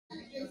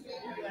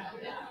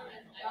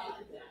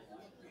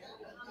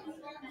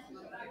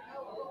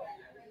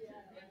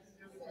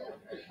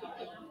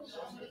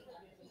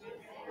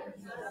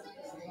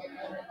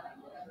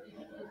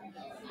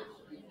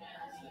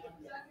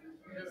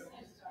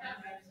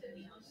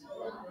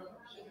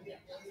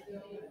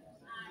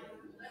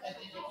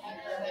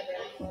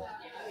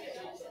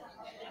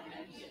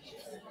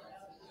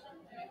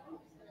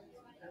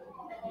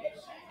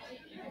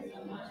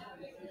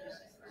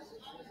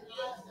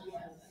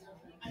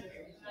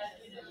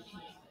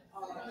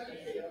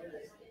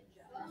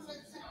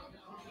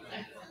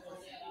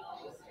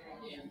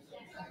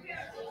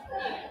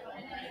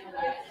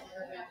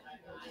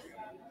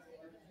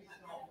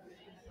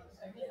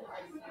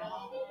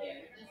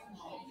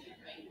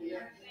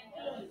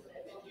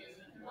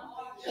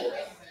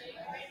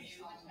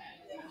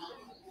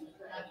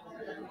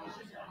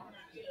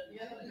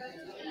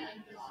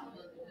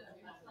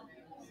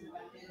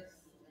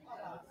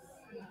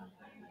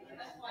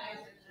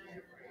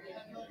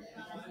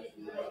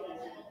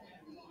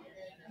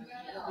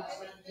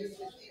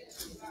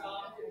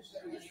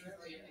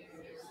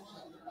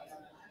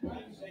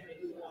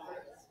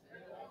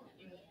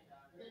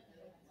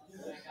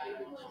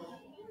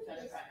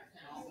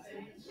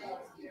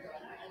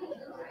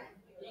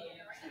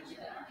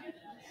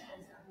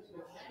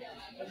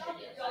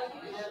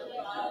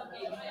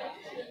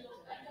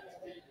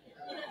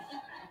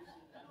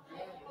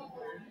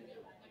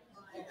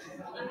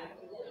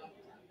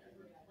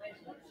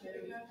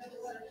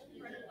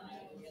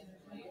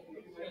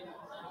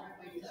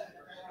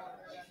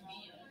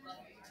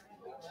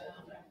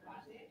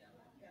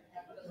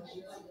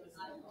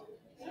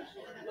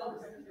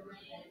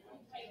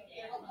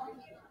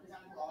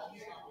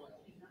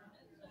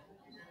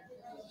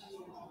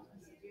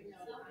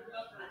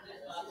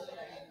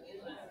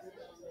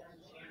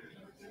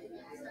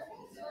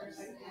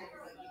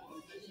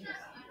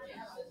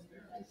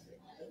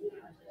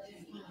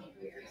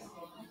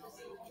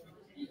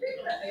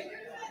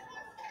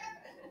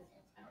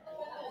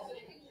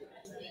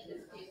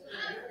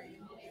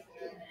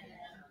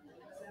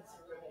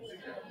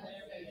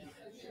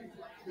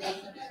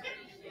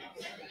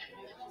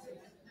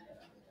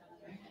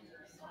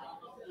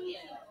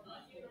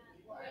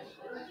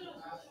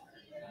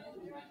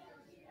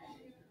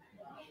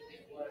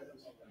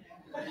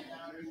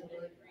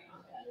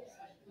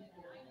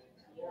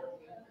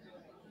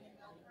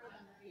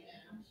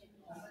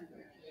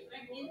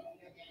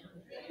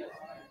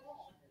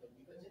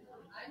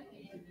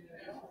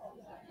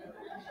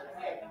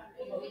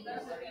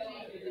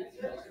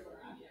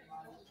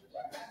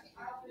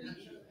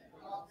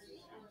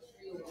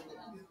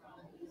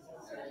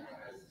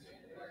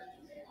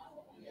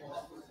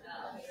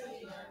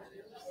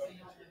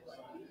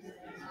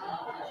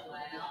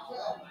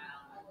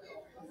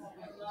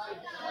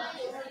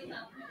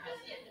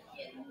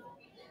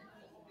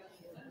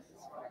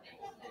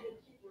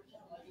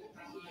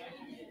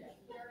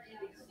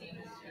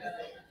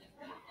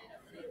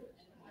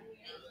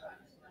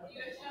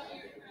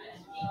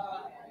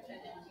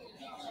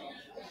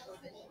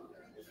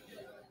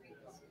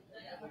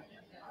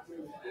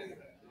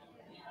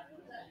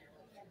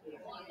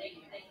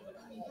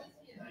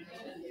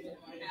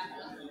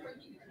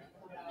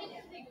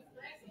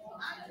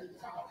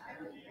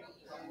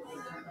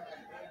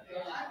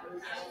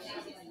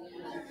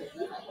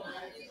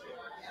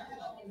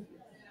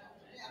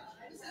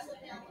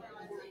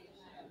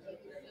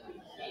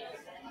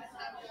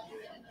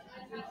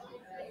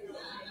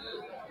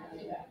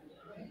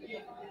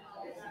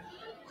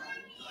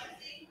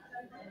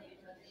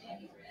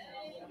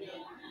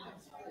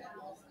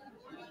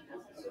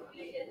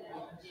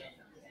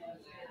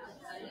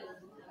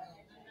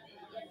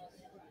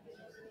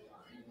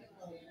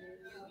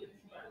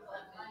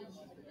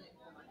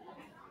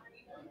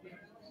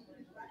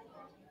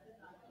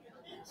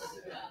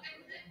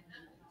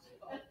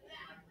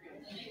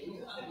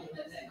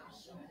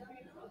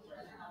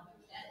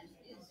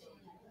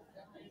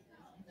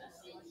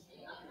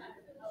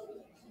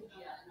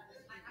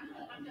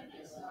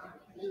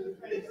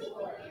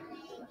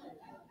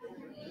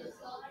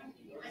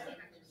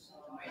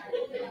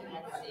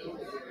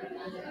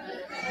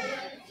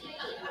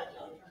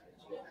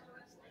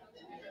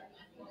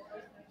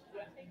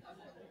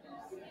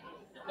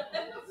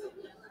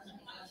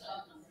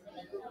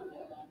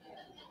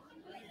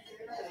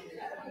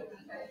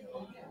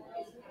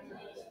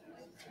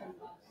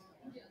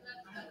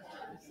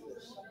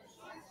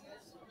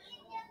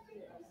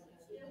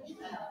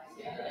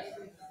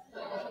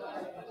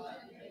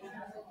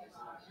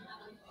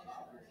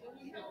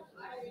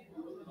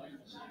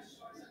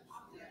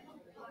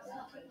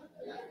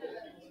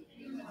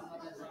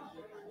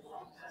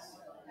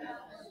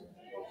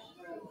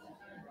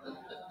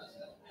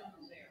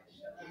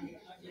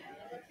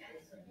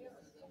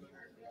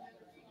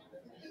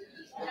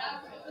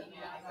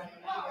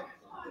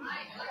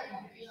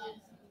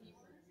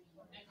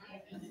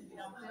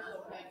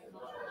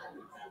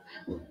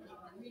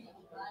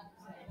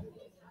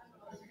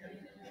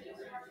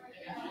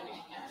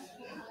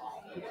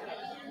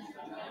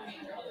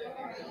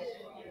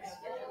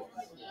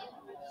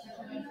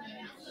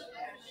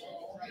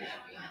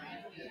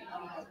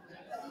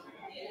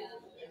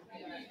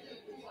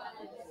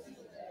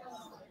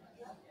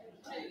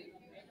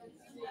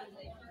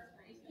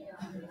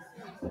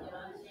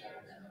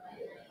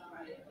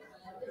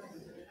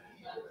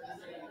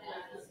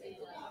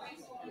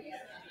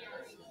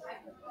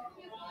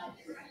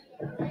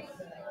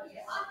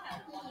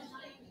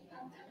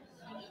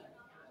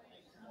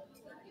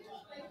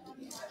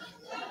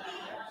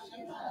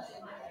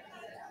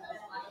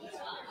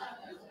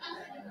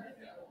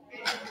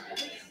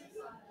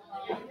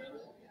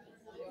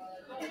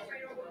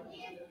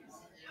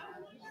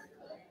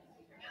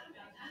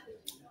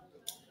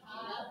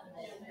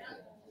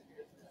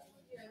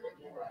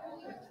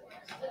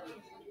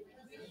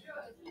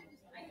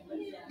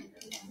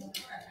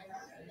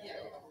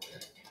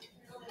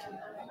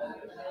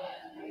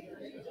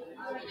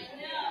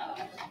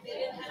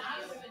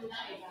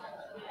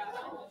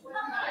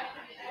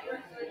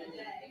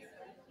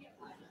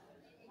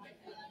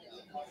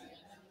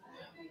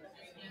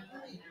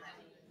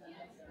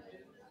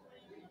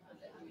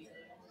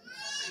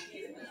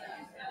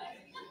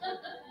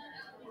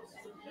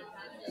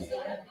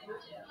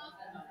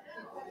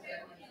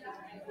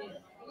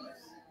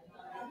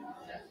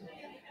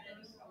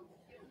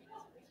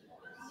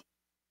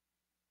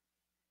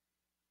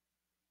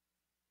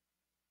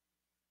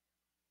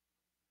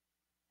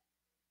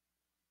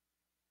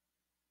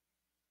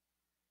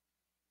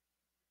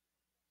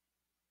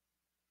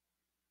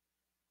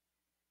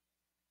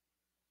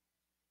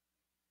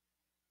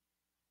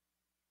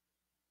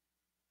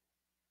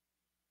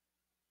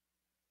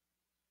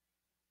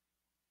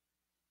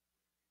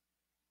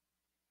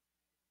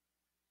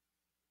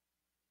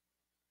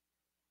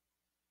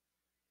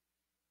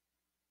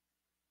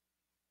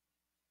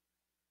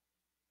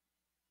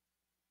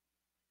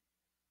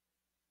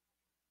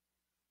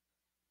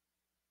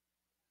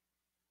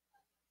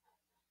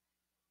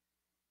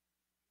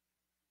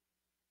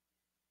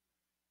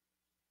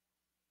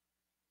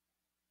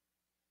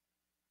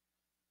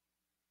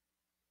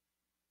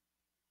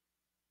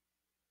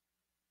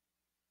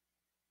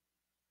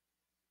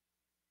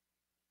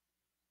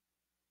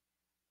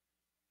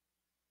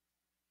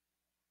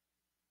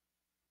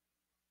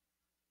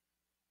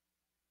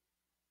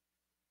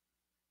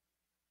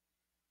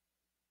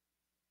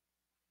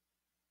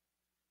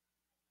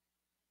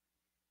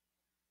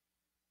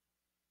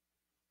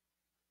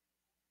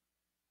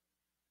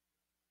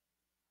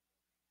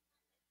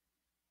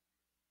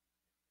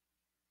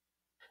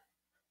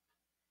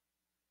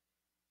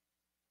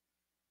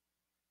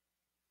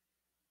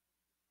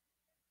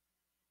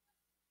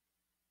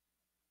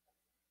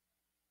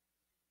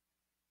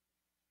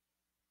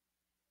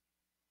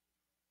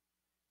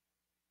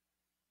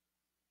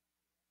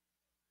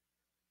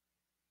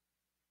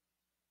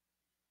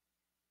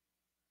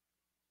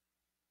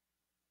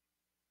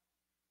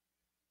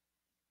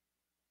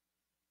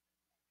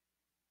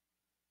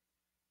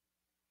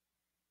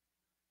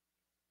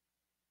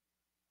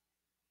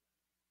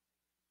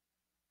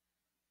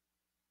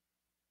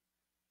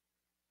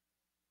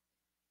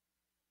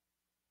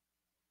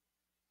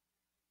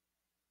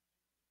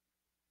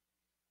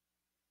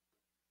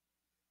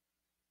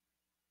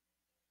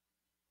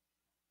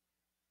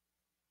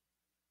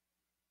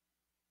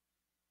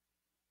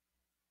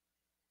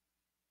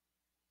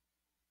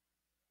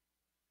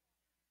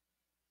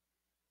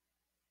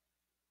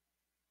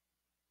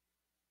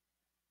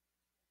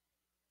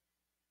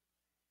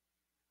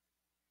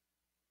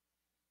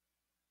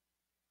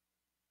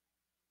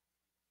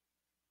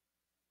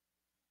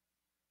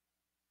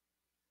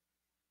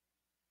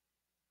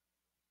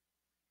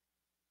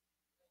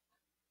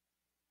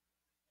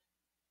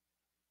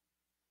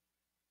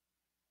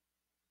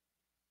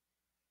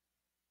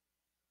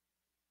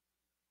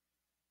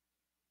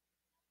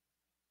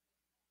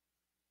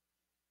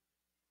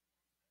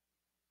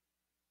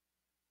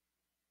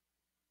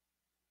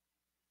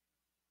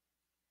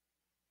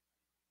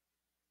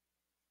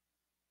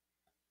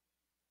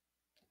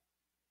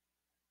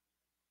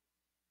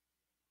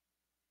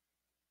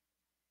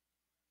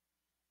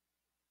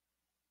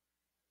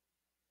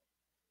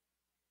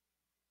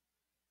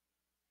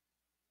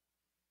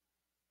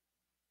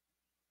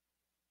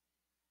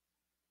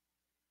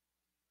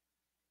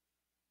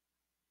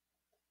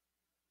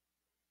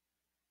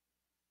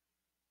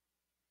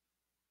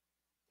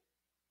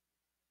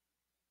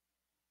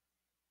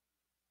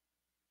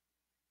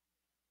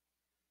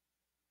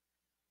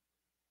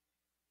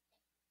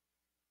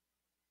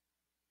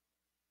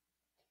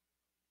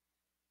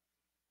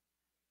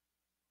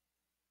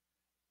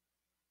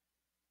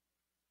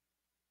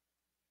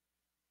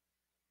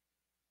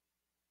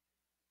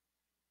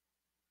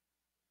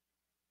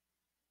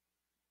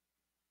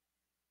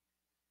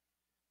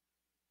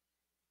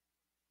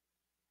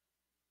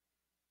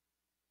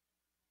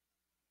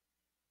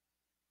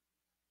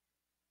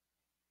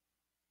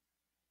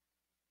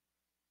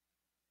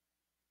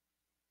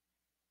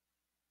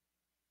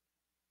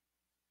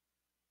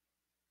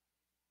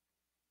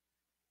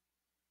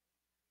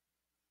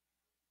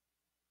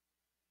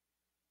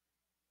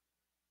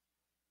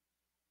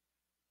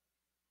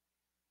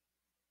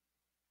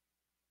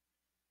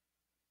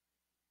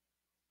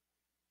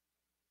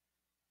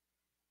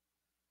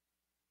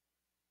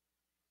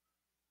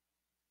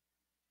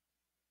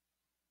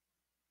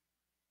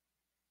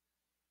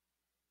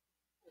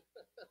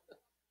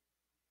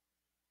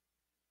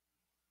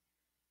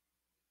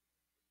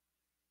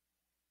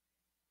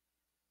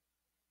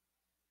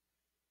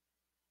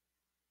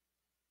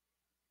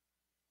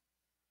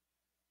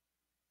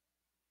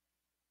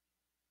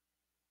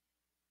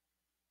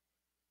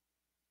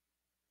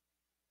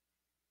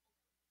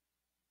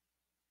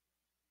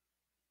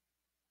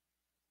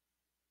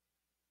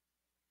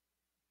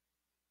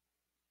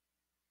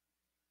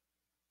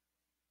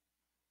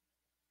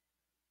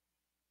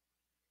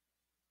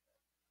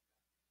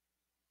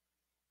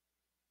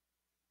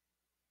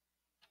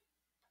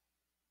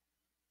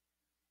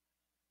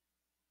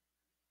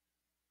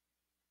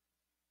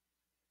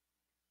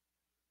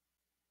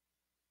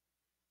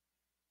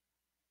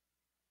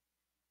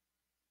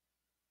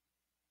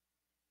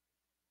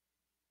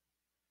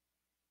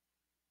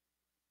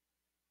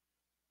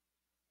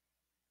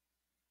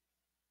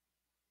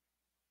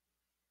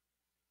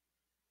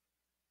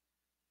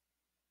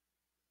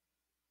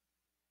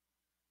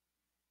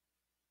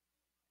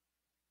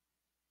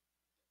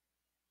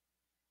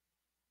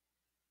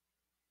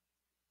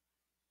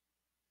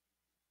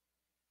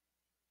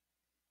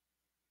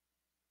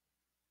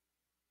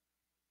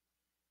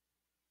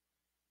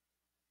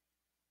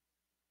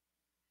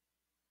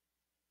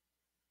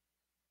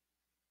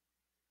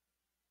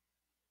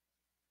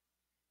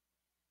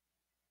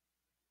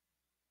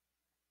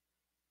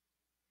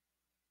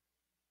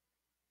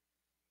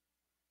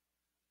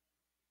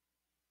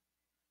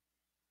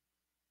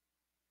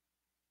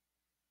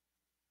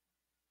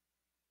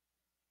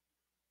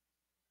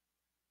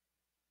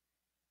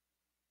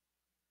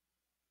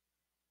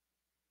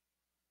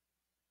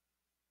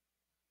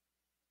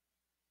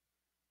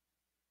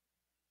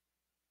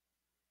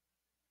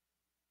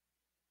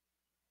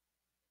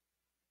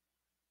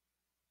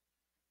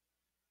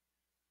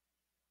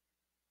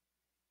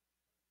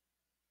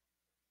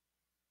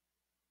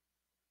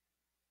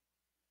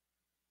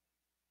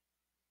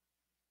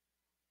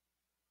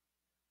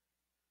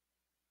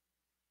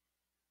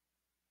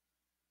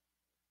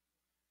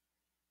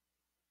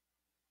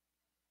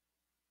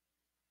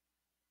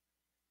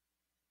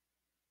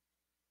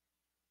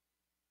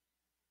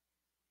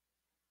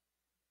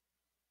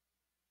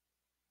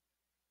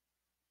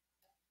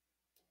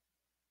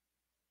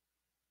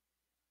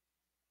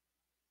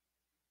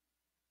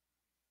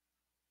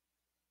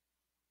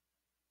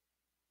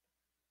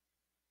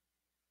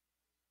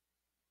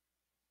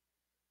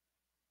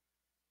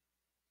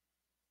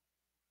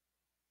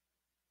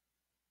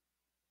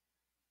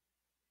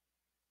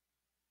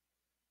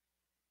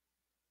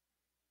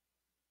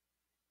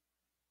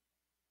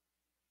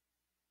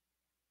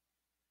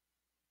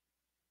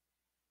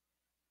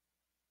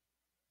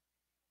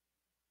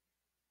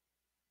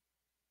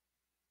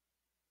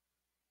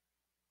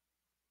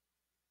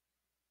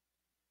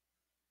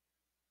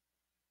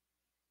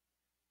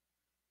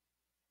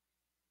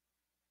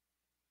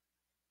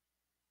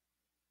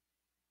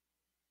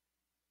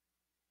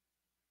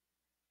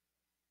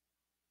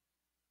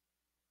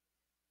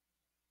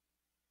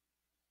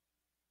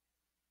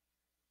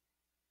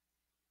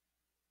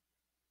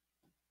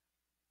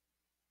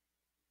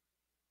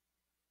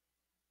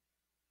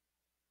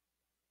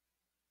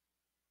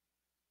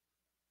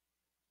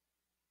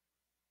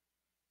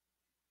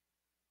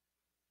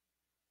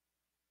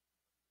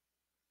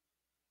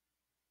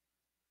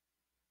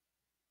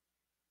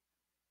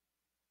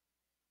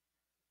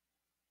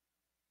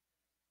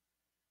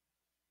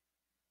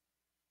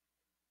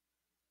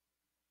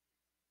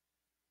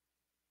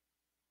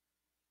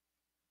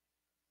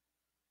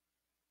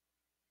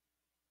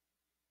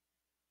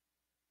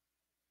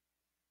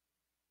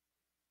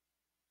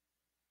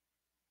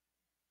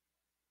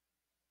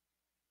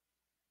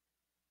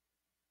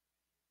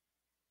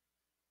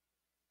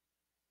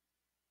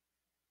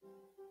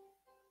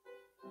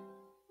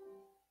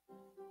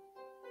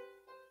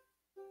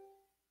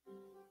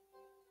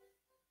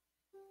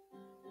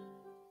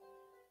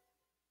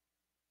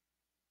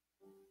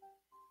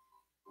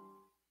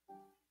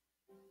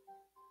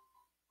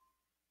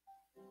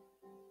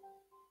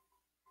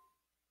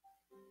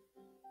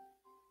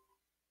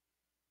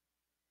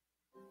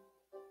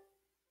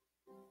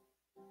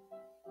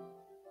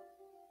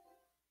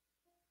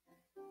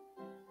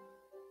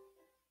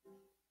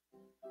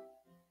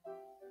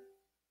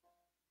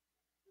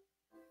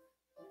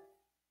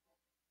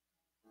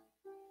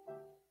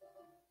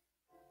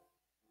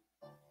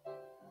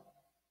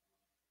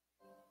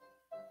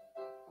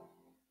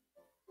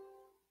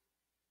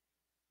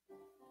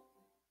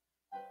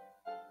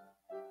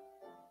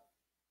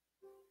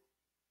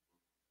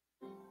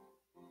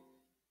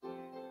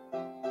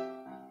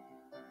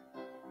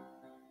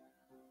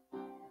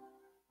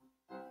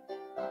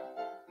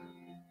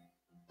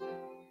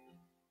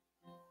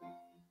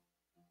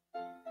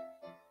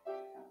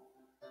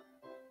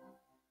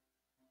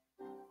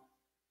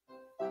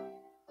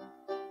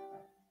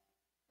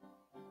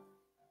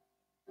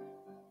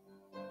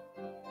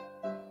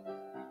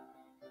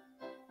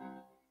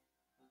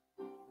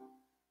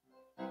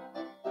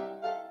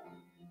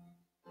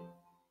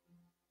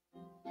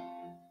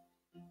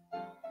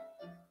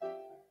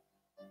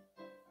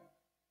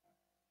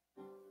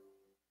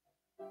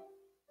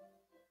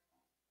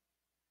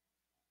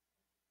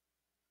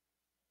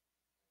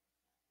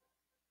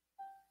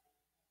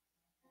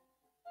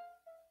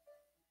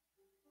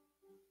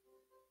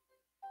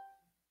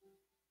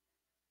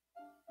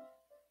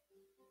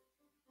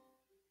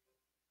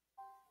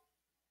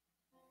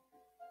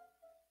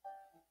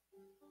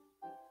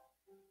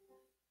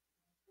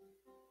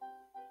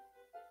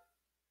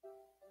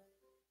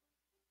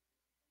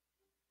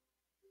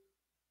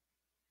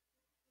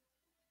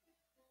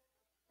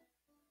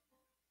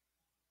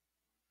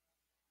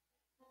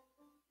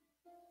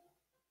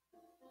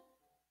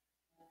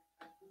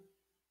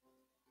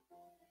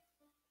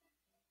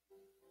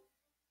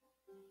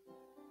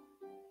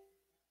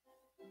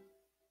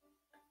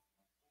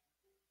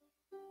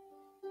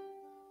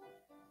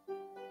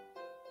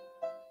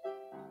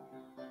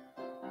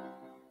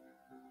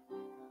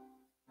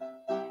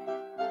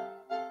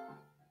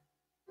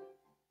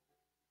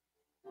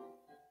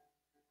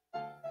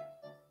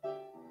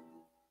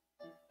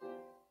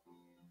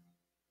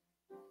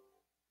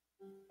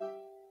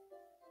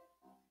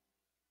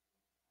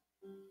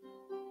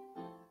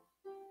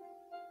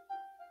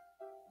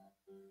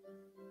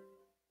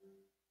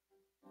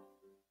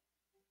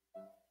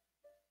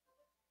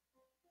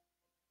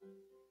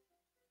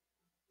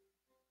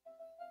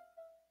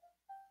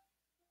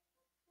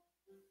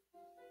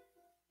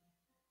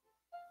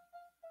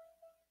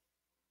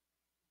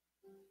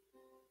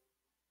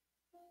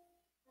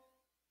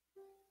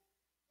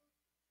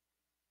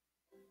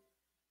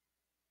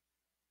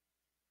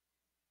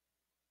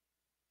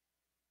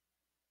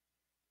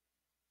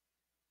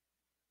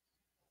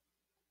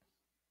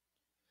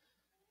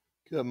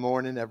Good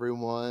morning,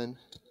 everyone.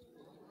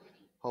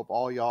 Hope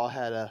all y'all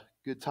had a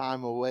good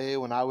time away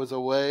when I was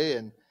away.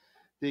 And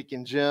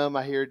Deacon Jim,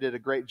 I hear, did a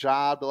great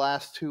job the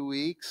last 2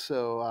 weeks.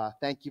 So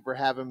thank you for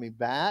having me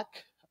back.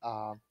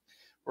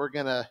 We're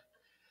gonna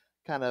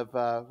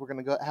we're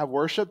gonna go have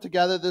worship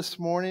together this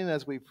morning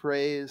as we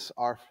praise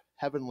our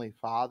Heavenly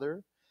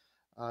Father.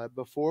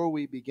 Before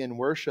we begin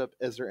worship,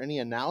 is there any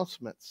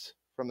announcements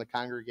from the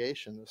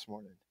congregation this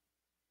morning?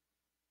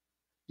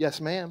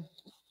 Yes, ma'am.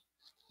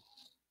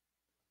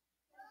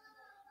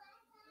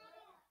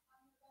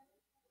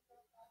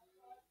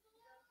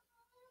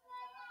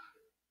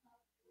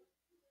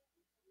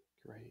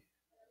 Great.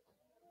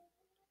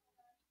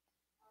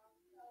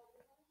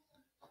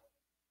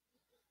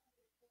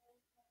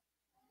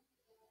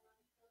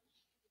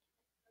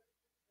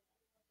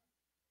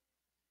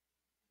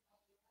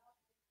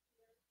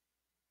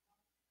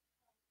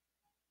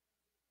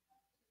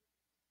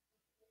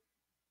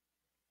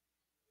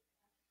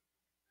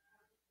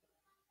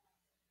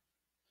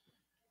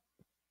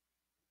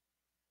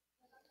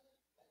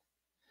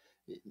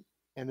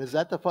 And is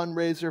that the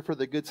fundraiser for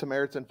the Good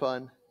Samaritan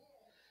Fund?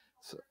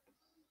 So,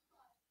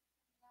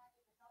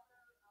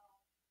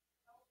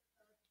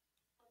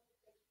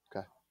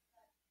 okay.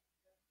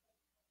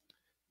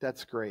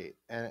 That's great.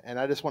 And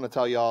I just want to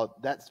tell y'all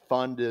that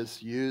fund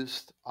is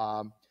used.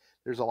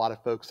 There's a lot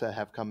of folks that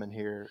have come in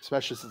here,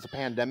 especially since the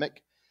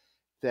pandemic,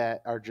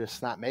 that are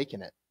just not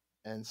making it.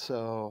 And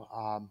so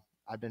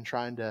I've been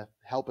trying to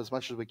help as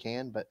much as we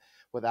can, but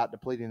without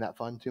depleting that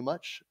fund too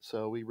much.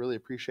 So we really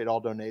appreciate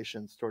all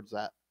donations towards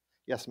that.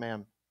 Yes,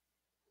 ma'am.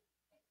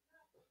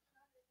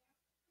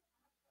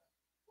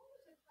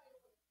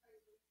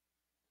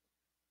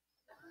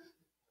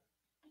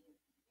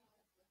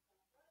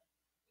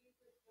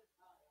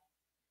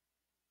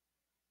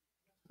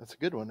 That's a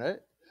good one, right?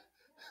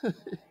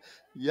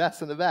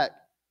 Yes, in the back.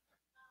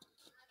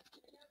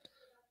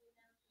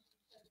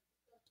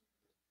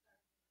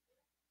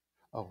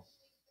 Oh,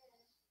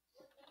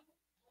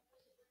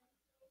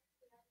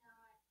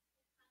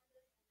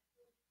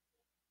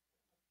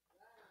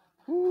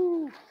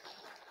 woo.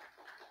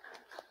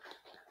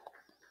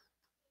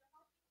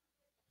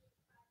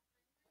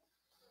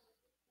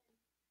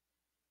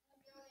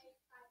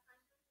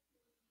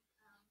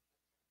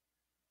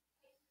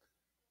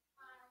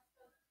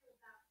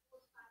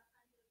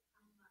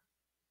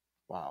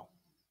 Wow.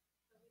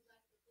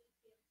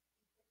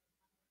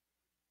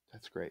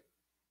 That's great.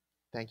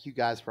 Thank you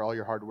guys for all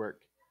your hard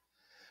work.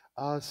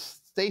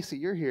 Stacy,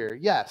 you're here.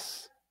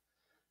 Yes.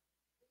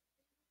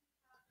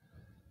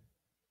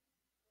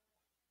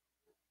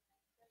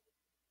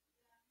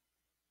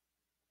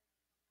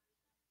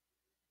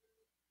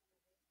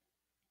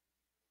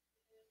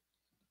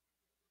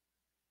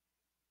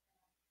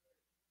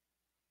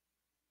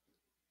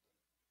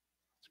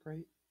 That's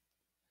great.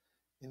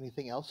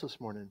 Anything else this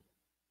morning?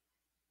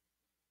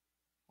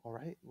 All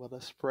right. Well,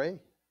 let's pray.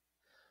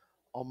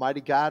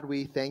 Almighty God,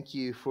 we thank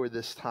you for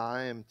this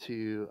time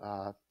to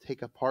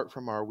take apart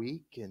from our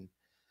week and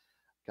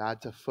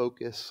God to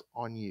focus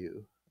on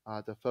you,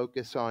 to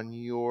focus on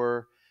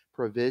your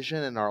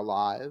provision in our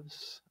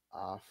lives,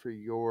 for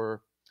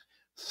your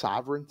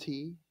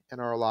sovereignty in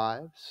our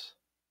lives,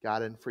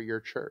 God, and for your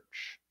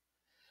church.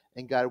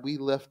 And God, we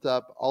lift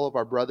up all of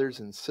our brothers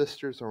and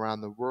sisters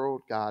around the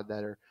world, God,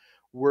 that are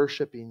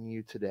worshiping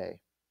you today.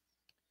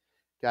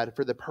 God,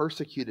 for the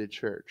persecuted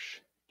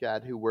church,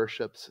 God, who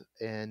worships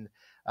in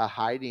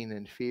hiding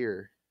and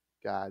fear,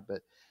 God,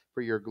 but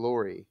for your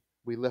glory.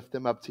 We lift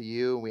them up to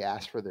you and we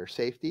ask for their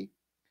safety.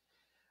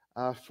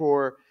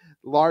 For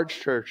large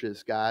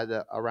churches, God,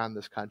 around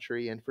this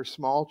country, and for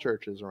small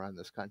churches around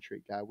this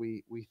country, God,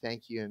 we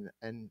thank you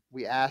and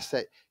we ask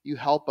that you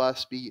help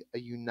us be a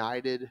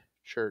united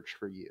church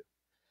for you.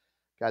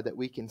 God, that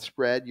we can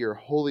spread your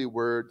holy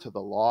word to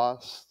the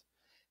lost,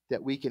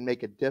 that we can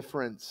make a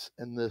difference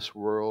in this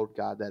world,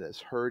 God, that is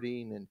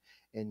hurting and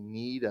in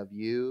need of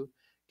you.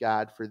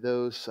 God, for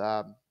those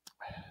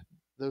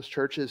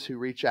churches who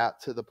reach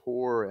out to the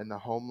poor and the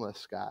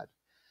homeless, God,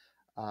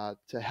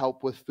 to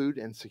help with food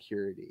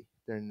insecurity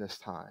during this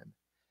time.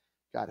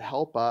 God,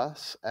 help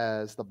us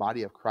as the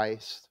body of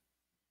Christ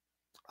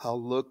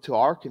look to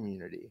our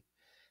community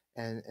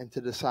and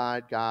to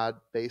decide, God,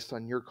 based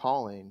on your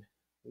calling,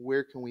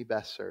 where can we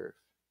best serve?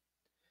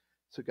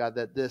 So, God,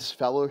 that this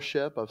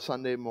fellowship of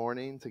Sunday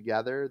morning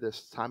together,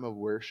 this time of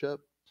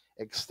worship,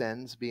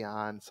 extends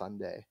beyond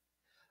Sunday,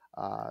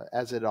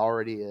 as it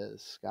already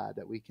is, God,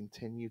 that we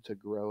continue to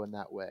grow in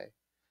that way.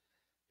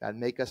 God,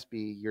 make us be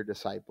your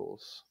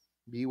disciples.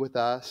 Be with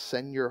us.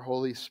 Send your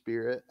Holy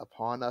Spirit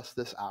upon us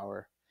this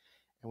hour.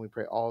 And we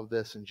pray all of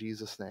this in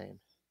Jesus' name.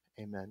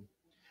 Amen.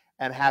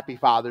 And happy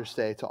Father's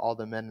Day to all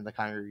the men in the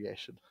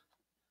congregation.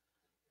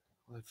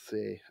 Let's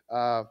see.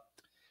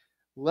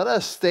 Let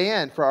us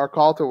stand for our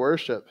call to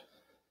worship.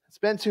 It's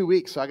been 2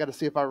 weeks, so I got to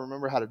see if I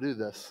remember how to do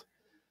this.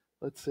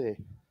 Let's see.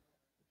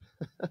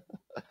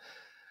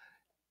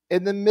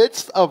 In the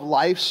midst of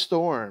life's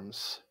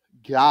storms,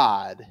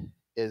 God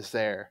is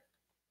there.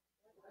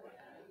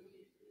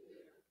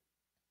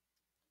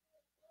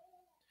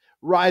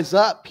 Rise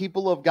up,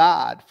 people of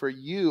God, for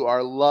you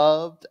are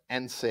loved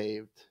and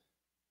saved.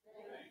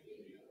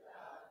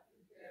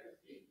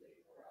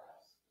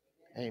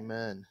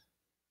 Amen.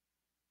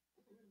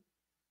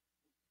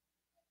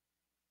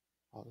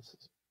 Oh, this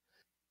is...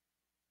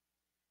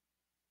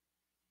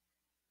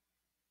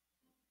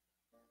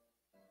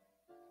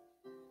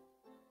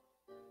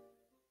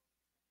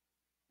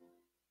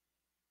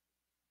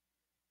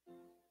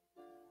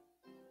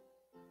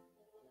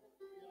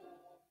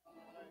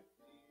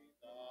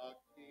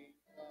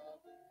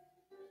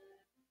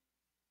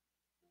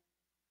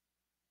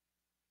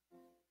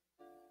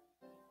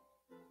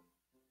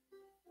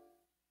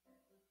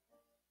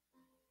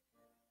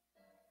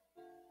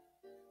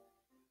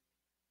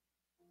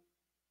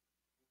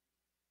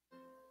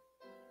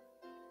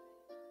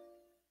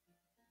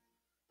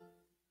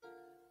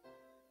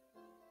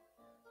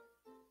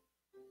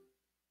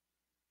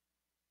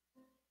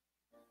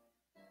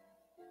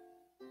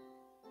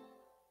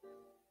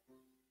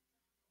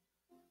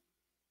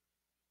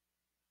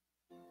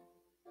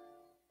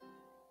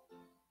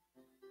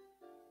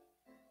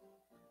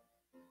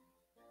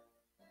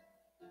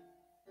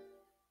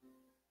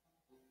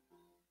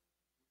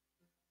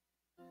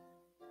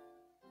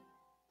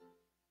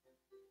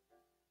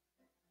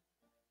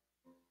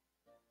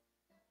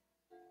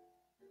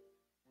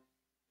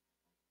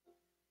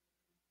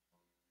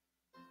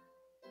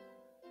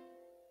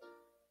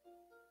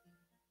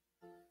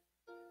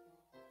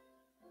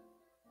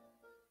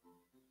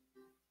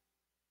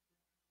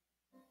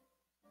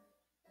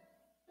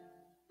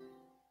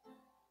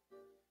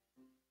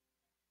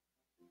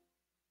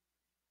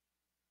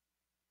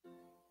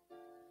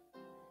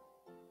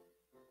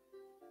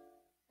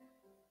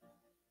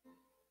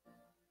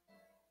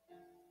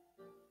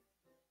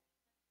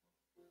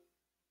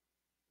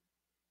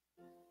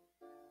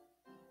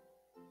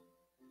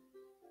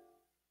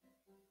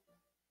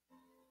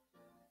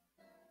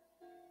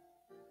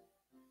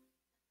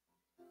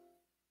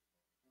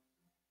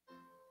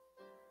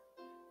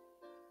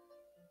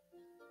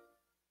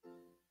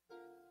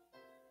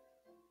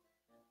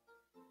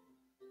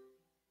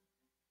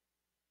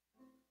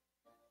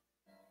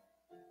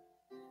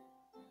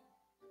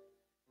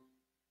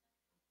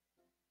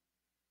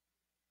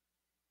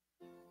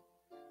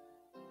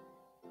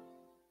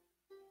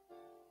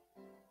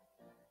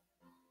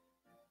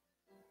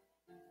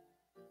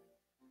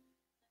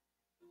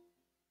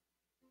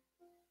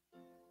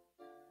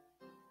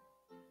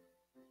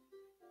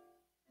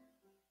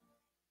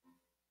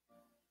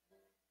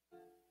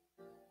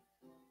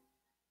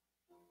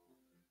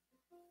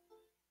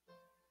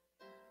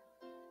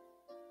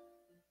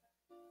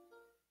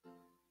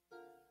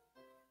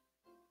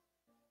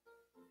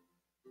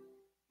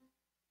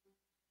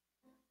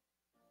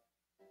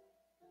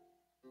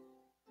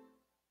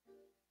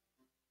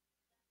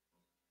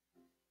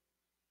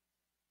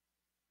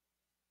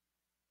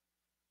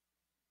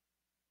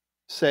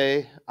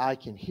 Say, I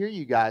can hear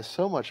you guys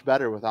so much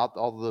better without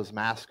all of those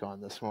masks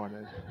on this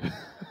morning.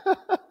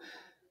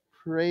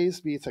 Praise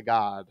be to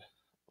God.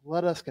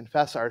 Let us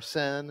confess our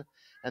sin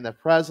in the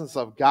presence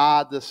of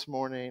God this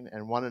morning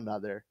and one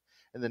another.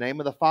 In the name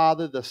of the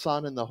Father, the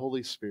Son, and the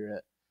Holy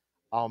Spirit.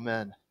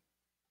 Amen.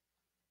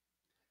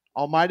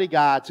 Almighty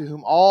God, to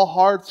whom all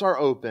hearts are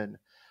open,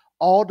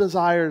 all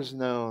desires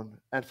known,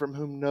 and from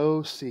whom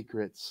no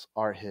secrets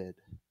are hid.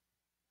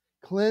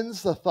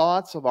 Cleanse the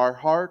thoughts of our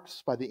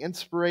hearts by the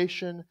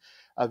inspiration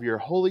of your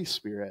Holy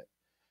Spirit,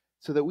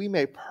 so that we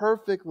may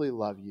perfectly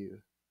love you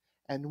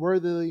and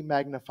worthily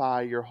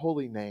magnify your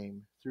holy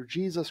name through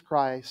Jesus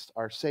Christ,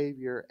 our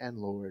Savior and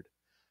Lord.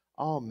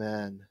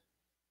 Amen.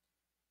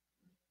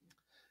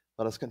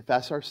 Let us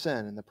confess our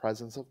sin in the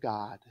presence of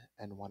God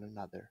and one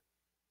another.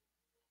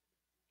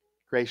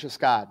 Gracious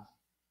God,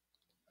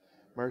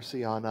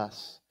 mercy on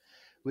us.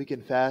 We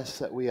confess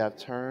that we have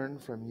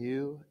turned from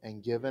you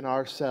and given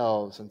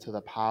ourselves into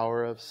the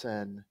power of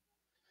sin.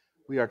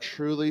 We are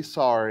truly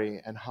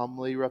sorry and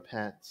humbly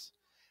repent.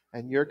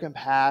 And your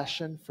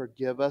compassion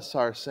forgive us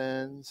our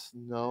sins,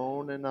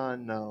 known and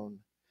unknown,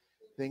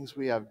 things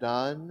we have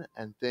done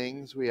and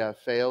things we have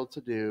failed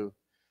to do.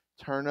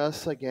 Turn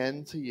us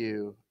again to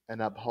you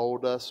and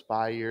uphold us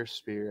by your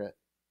Spirit,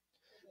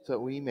 so that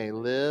we may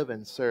live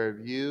and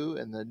serve you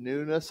in the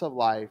newness of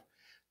life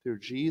through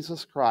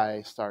Jesus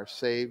Christ, our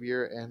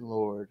Savior and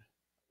Lord.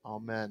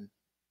 Amen.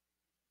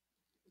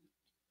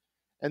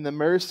 And the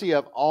mercy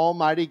of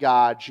Almighty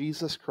God,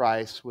 Jesus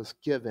Christ, was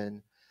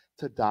given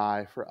to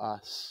die for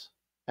us.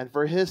 And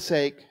for his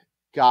sake,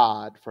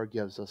 God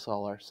forgives us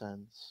all our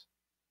sins.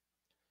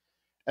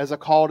 As a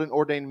called and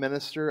ordained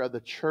minister of the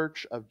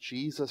Church of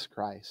Jesus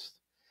Christ,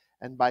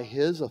 and by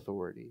his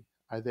authority,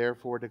 I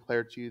therefore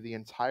declare to you the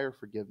entire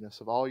forgiveness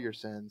of all your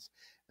sins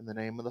in the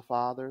name of the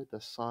Father,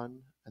 the Son,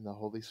 and the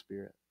Holy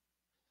Spirit.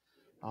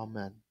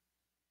 Amen.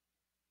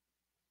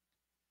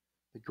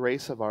 The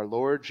grace of our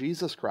Lord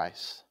Jesus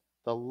Christ,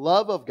 the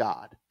love of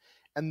God,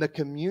 and the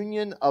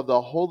communion of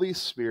the Holy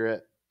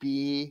Spirit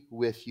be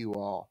with you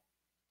all.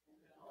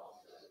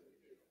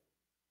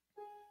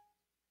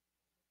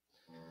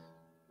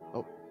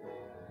 Oh.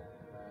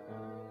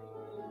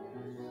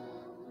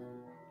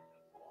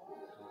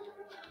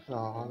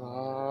 On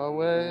our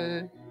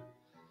way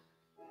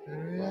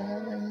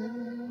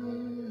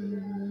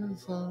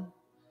to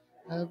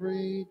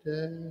every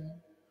day.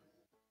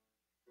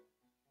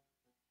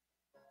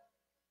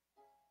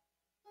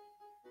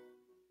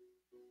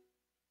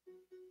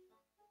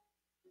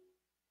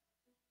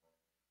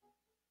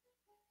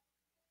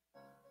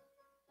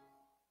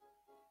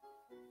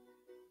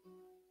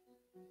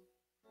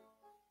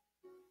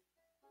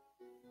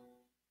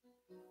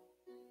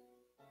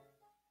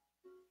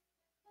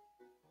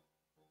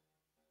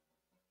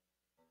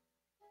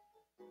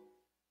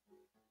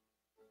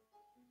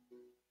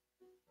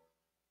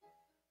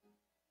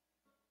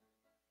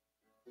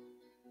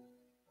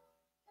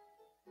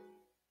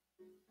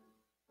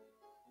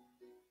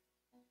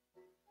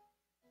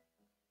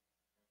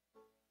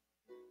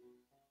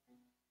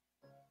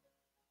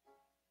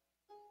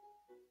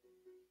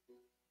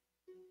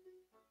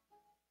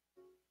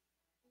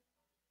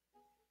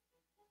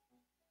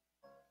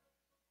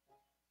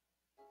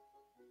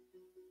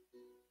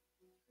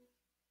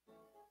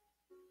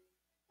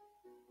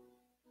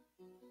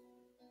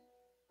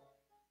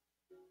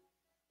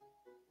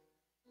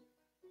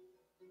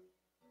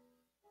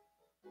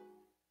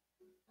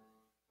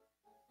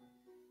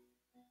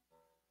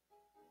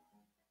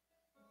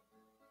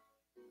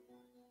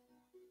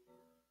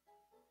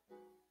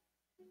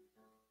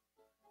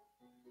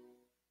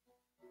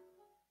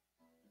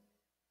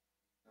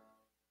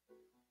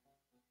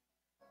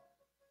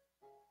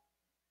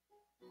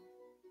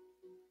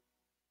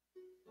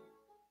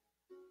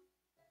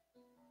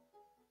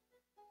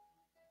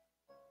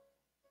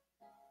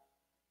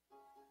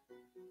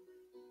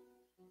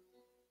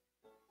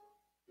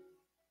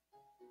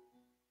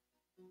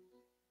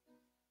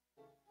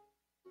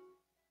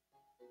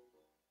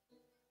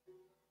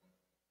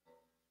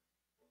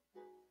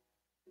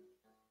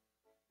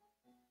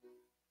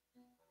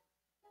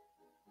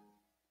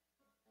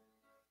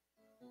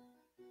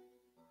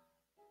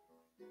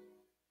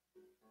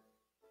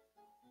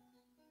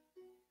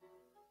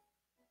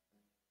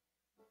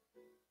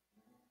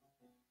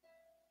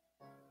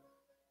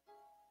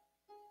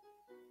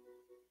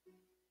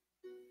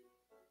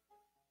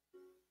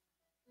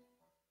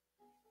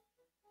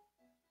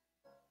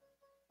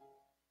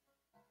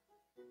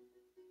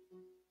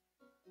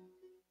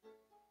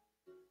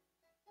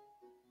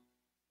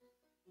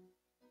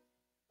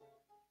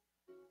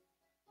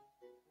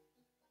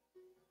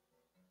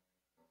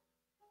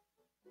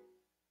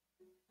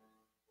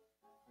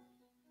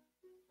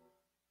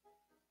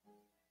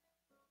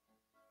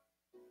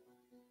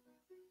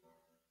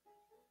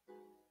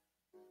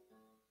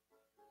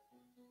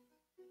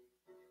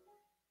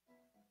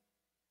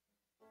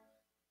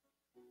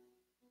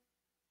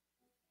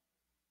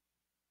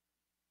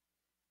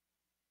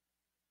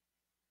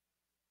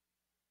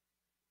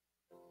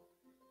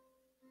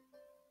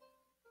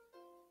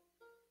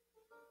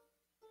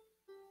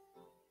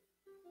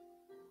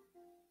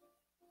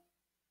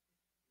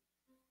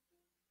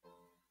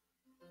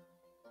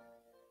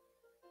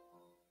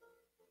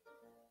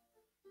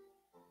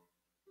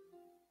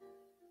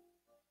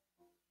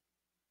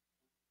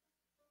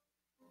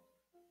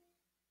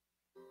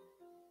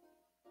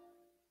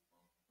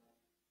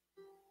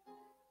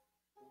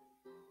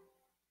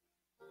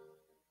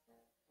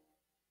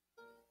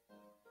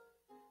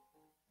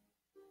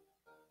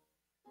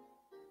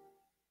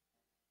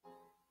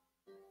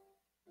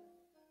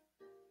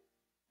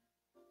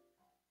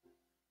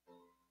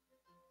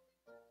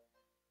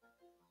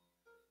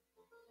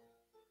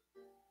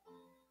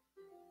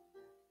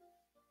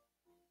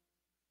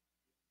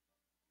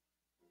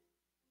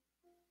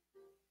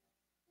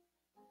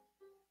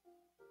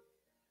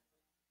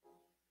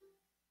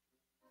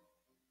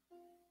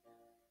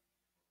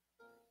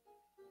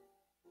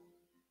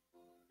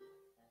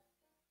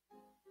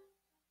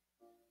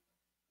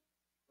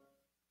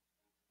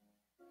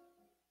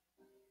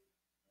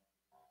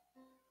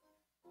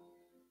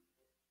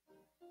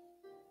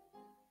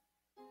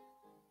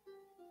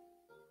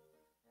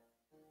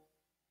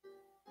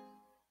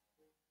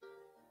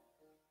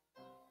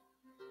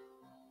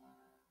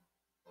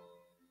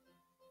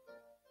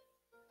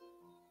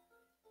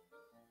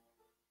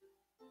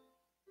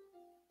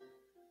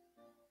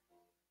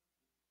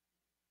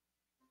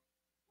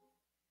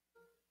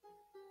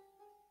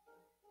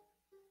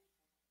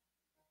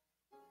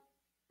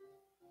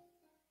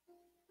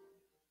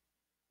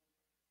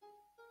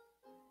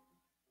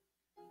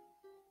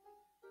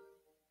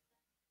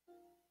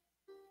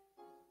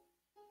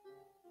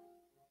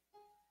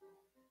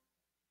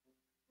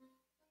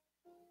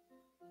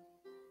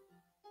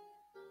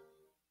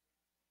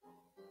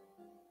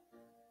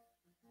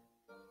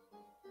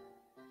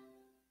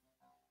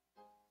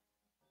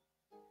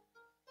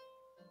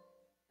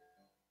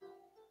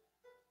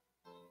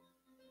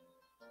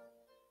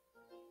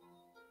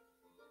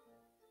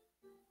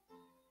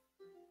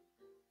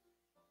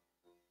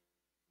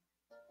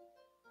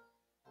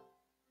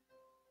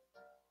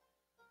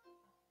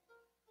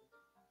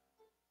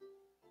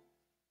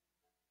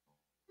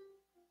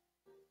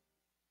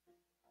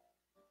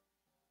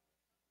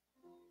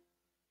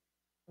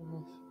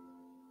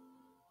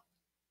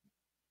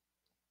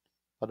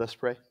 Let us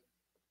pray.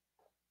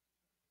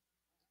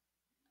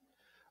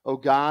 O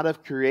God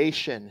of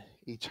creation,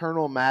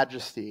 eternal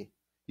majesty,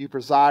 you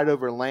preside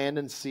over land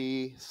and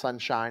sea,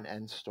 sunshine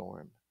and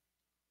storm.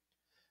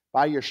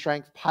 By your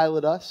strength,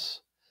 pilot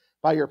us.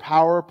 By your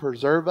power,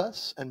 preserve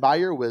us. And by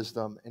your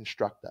wisdom,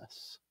 instruct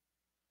us.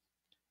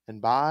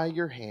 And by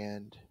your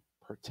hand,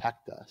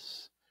 protect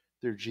us.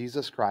 Through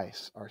Jesus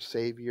Christ, our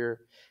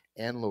Savior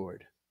and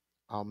Lord.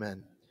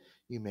 Amen.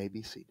 You may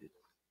be seated.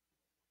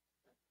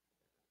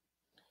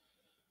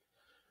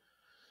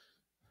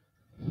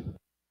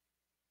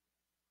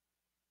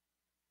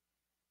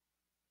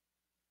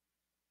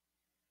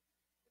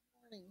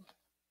 Morning.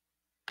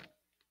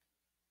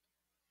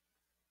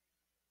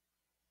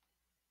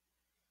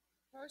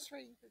 First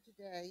reading for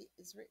today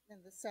is written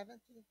in the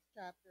 17th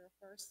chapter of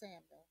 1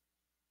 Samuel,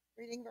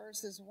 reading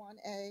verses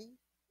 1a,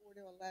 4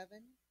 to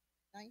 11,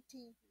 19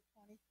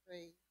 through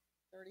 23,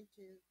 32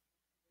 through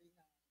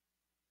 39.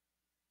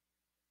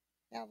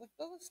 Now the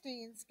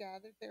Philistines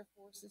gathered their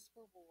forces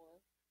for war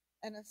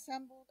and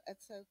assembled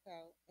at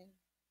Socoh in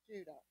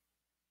Judah.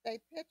 They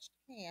pitched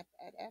camp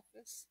at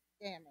Ephes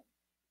Dammim,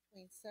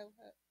 between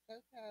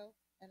Socoh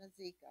and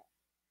Azekah.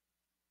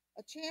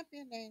 A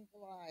champion named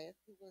Goliath,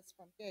 who was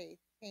from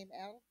Gath, came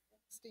out of the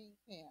Philistine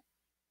camp.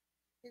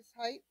 His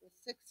height was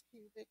 6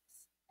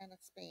 cubits and a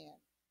span.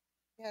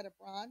 He had a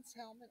bronze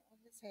helmet on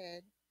his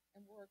head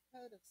and wore a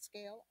coat of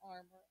scale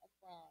armor of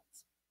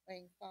bronze,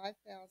 weighing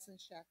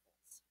 5,000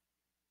 shekels.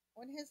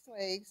 On his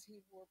legs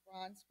he wore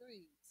bronze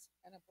greaves,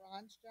 and a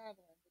bronze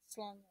javelin was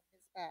slung on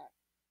his back.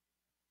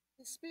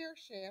 His spear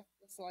shaft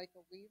was like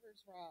a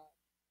weaver's rod,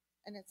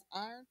 and its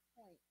iron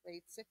point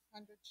weighed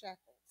 600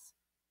 shekels.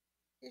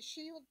 His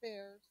shield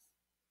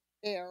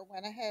bearer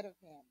went ahead of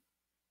him.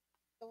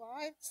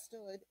 Goliath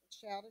stood and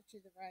shouted to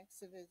the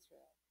ranks of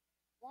Israel,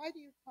 "Why do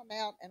you come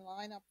out and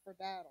line up for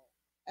battle?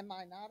 Am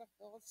I not a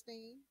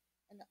Philistine?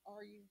 And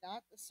are you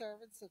not the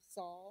servants of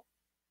Saul?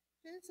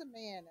 Choose a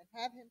man and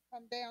have him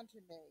come down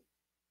to me.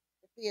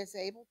 If he is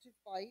able to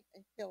fight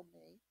and kill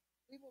me,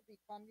 we will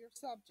become your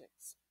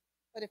subjects.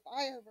 But if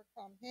I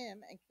overcome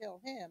him and kill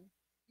him,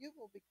 you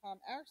will become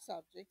our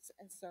subjects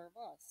and serve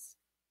us."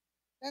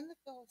 Then the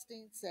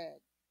Philistine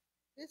said,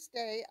 "This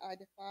day I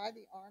defy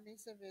the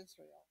armies of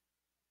Israel.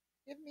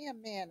 Give me a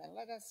man and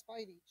let us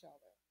fight each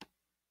other."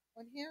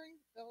 On hearing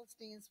the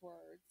Philistines'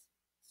 words,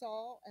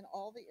 Saul and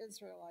all the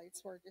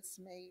Israelites were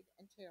dismayed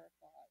and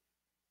terrified.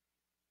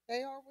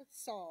 They are with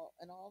Saul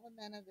and all the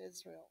men of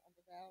Israel on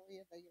the valley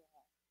of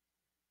Elah,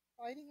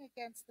 fighting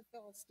against the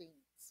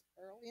Philistines.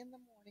 Early in the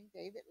morning,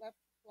 David left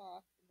the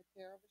flock in the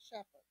care of a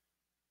shepherd,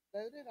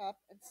 loaded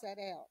up, and set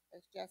out,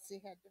 as Jesse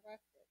had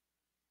directed.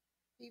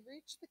 He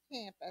reached the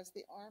camp as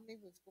the army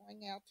was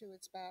going out to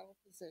its battle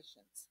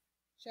positions,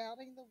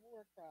 shouting the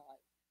war cry.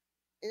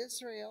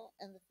 Israel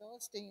and the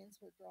Philistines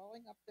were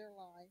drawing up their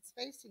lines,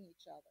 facing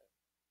each other.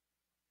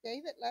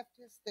 David left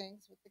his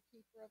things with the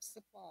keeper of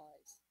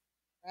supplies,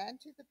 ran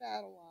to the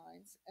battle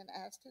lines, and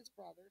asked his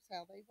brothers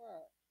how they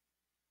were.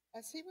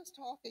 As he was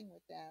talking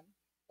with them,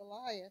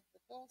 Goliath, the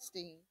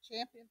Philistine,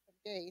 champion from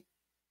Gath,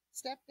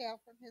 stepped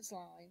out from his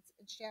lines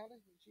and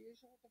shouted his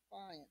usual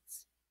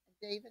defiance, and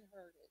David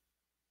heard it.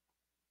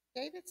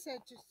 David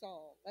said to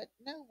Saul, "Let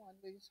no one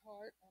lose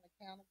heart on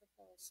account of the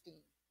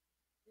Philistine.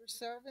 Your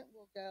servant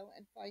will go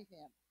and fight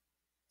him."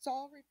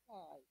 Saul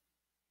replied,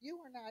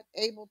 "You are not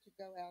able to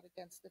go out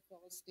against the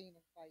Philistine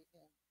and fight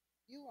him.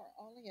 You are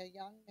only a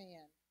young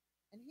man,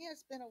 and he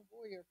has been a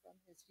warrior from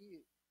his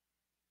youth."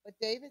 But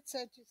David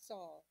said to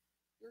Saul,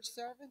 "Your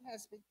servant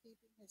has been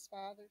keeping his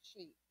father's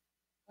sheep.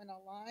 When a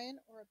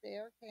lion or a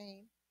bear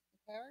came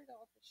and carried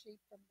off a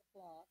sheep from the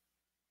flock,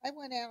 I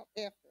went out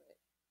after it,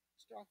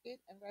 struck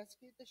it, and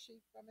rescued the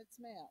sheep from its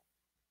mouth.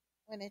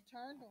 When it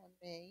turned on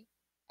me,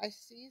 I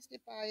seized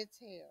it by its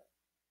hair,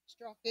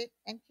 struck it,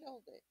 and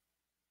killed it.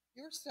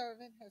 Your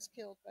servant has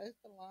killed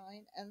both the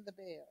lion and the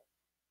bear.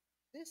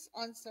 This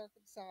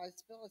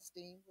uncircumcised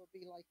Philistine will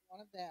be like one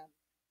of them,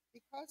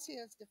 because he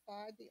has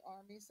defied the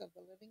armies of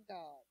the living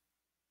God.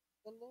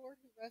 The Lord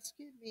who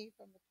rescued me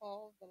from the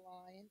paw of the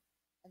lion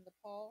and the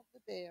paw of the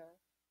bear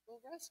will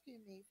rescue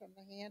me from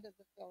the hand of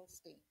the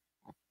Philistine."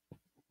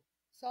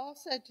 Saul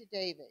said to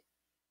David,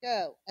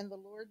 "Go, and the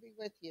Lord be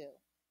with you."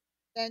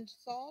 Then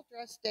Saul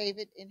dressed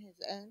David in his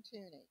own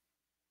tunic.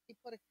 He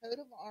put a coat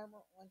of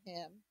armor on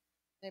him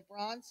and a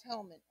bronze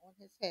helmet on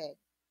his head.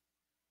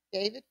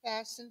 David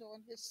fastened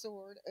on his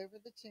sword over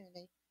the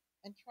tunic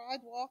and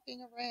tried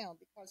walking around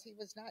because he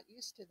was not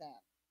used to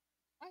them.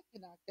 "I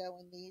cannot go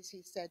in these,"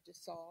 he said to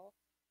Saul,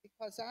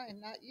 "because I am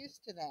not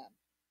used to them."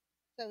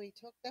 So he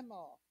took them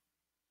off.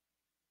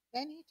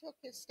 Then he took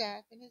his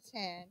staff in his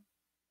hand,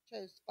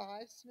 chose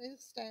 5 smooth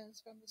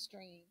stones from the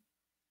stream,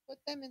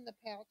 put them in the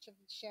pouch of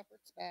his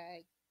shepherd's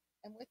bag,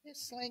 and with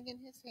his sling in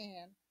his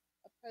hand,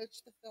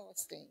 approached the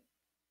Philistine.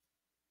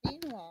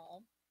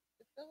 Meanwhile,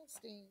 the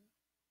Philistine,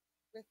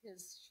 with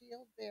his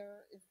shield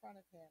bearer in front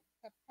of him,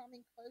 kept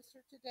coming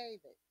closer to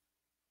David.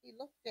 He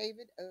looked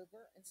David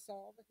over and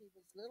saw that he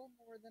was little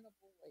more than a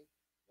boy,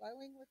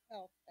 flowing with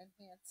health and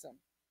handsome,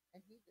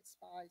 and he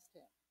despised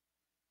him.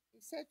 He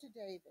said to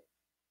David,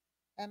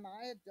 Am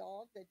I a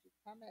dog that you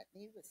come at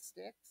me with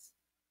sticks?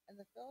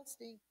 And the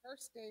Philistine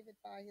cursed David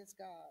by his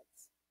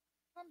gods.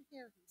 Come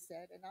here, he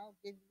said, and I'll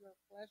give your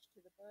flesh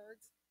to the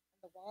birds and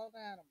the wild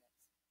animals.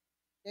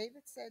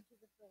 David said to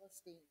the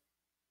Philistine,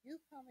 You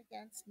come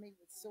against me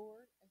with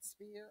sword and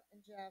spear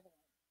and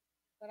javelin,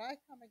 but I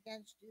come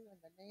against you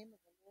in the name of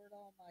the Lord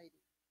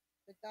Almighty,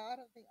 the God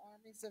of the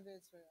armies of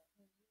Israel,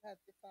 whom you have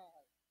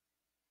defied.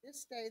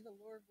 This day the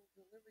Lord will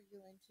deliver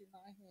you into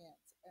my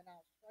hands, and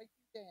I'll strike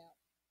you down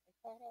and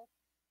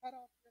cut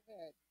off your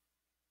head.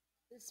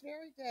 This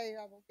very day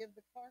I will give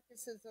the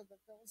carcasses of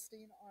the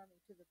Philistine army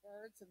to the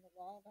birds and the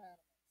wild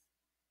animals,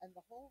 and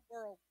the whole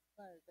world will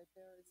know that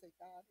there is a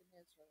God in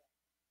Israel.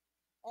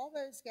 All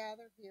those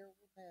gathered here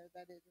will know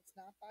that it is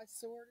not by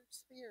sword or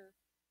spear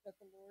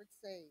that the Lord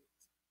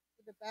saves,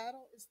 for the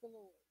battle is the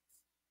Lord's,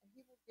 and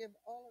he will give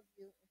all of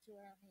you into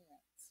our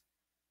hands.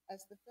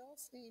 As the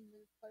Philistine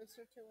moved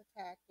closer to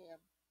attack him,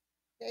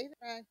 David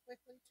ran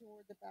quickly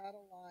toward the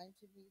battle line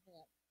to meet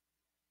him.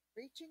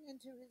 Reaching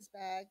into his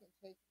bag and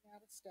taking out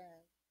a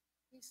stone,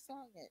 he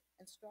slung it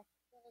and struck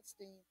the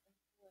Philistine in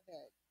the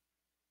forehead.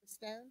 The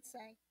stone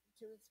sank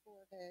into his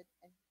forehead,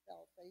 and he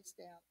fell face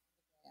down on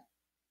the ground.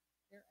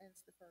 Here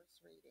ends the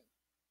first reading.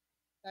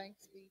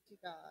 Thanks be to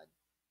God.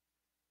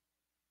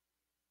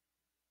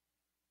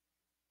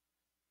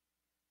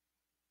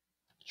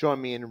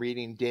 Join me in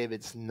reading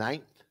David's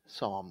 9th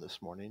Psalm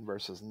this morning,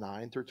 verses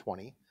 9 through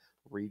 20.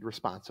 Read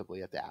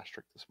responsibly at the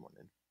asterisk this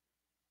morning.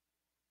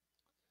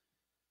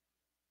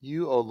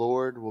 You, O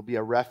Lord, will be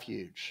a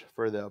refuge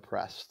for the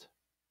oppressed.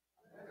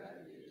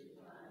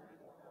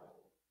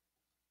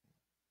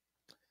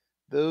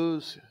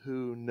 Those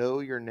who know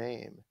your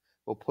name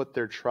will put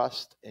their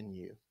trust in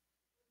you.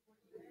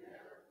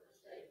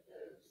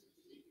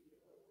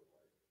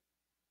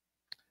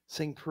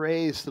 Sing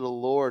praise to the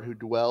Lord who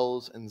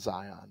dwells in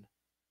Zion.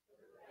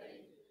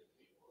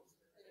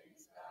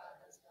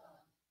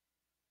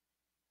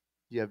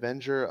 The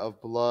avenger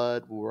of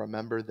blood will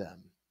remember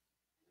them.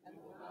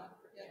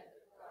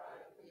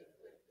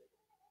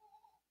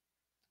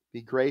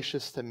 Be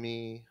gracious to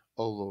me,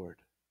 O Lord.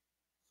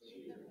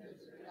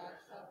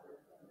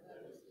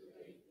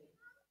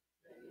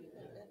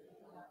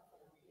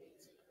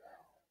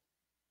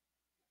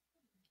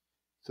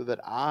 So that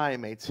I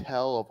may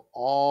tell of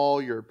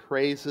all your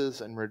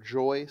praises and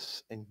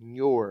rejoice in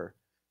your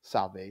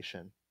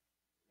salvation.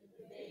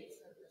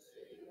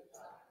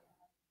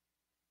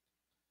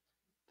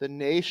 The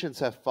nations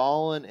have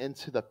fallen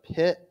into the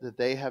pit that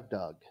they have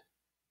dug.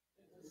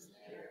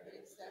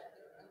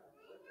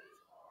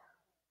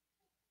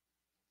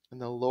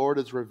 And the Lord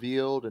has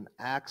revealed in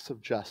acts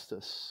of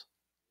justice.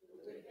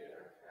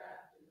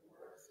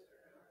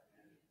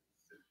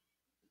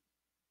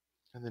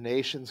 And the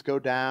nations go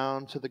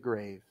down to the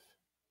grave.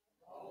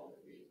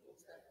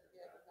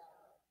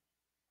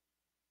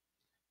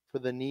 For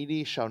the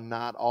needy shall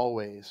not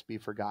always be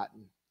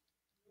forgotten.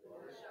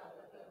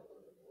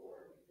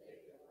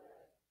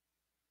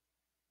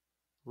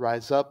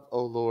 Rise up,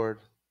 O Lord,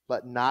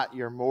 let not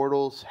your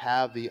mortals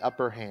have the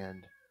upper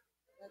hand.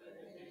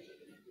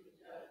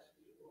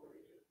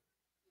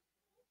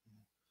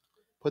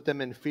 Put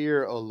them in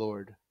fear, O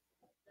Lord.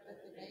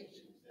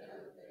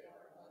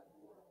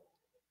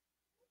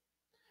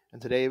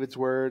 And to David's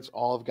words,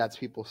 all of God's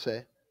people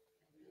say,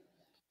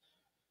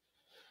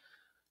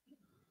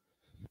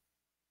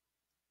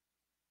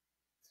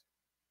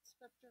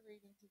 Scripture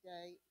reading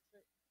today is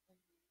written in the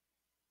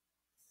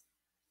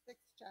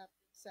 6th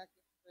chapter, 2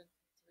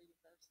 Corinthians, reading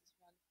verses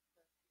 1 to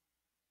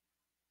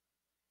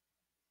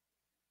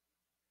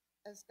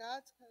 13. As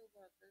God's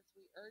co-workers,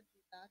 we urge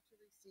you not to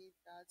receive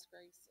God's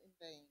grace in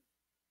vain.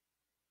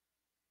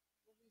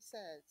 For he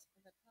says,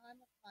 In the time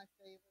of my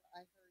favor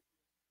I heard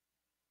you,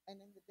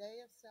 and in the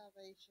day of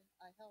salvation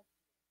I helped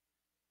you.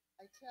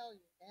 I tell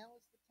you, now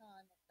is the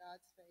time of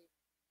God's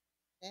favor.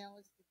 Now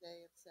is the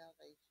day of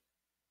salvation.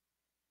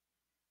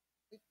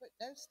 We put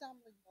no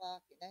stumbling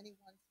block in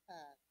anyone's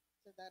path,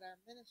 so that our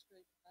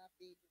ministry will not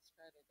be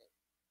discredited.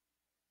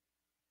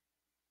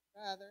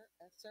 Rather,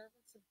 as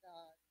servants of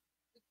God,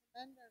 we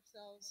commend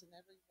ourselves in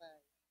every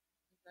way,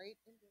 in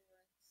great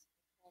endurance, in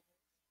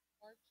troubles,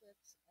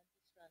 hardships, and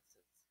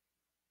distresses,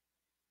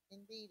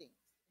 in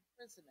beatings,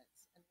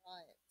 imprisonments, and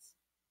riots,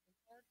 in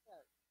hard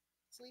work,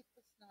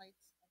 sleepless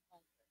nights, and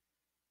hunger,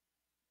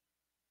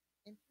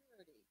 in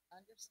purity,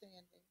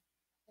 understanding,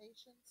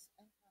 patience,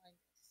 and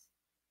kindness,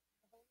 in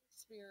the Holy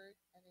Spirit,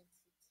 and in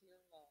sincere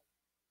love,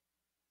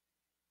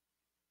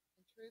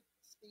 in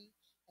truthful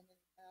speech, and in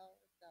the power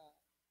of God,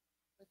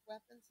 with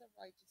weapons of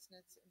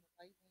righteousness in the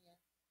right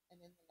hand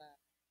and in the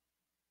left,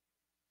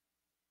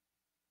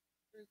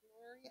 through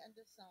glory and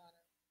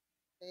dishonor,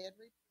 bad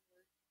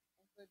report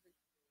and good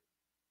report,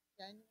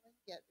 genuine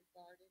yet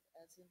regarded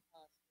as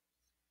impostors,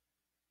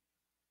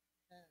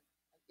 known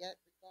and yet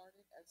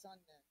regarded as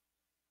unknown,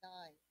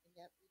 dying and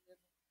yet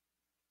reliving,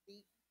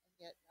 beaten and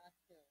yet not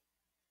killed,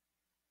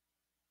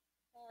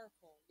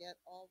 powerful yet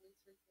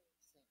always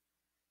rejoicing,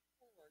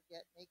 poor poor,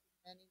 yet making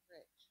many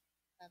rich,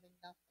 having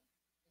nothing,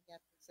 and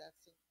yet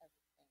possessing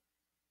everything.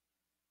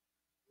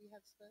 We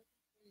have spoken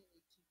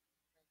freely to you,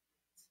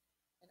 Corinthians,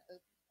 and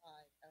opened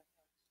wide our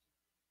hearts to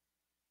you.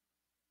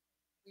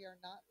 We are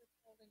not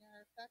withholding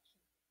our affection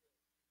from you,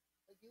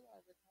 but you are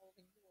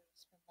withholding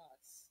yours from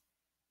us.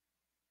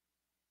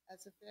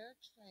 As a fair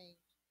exchange,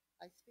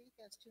 I speak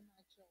as to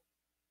my children.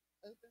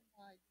 Open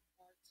wide your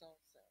hearts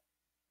also.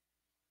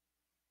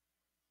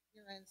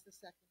 Here ends the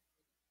second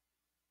reading.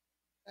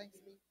 Thanks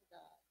be to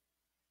God.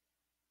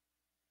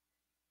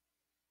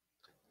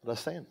 Let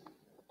us stand.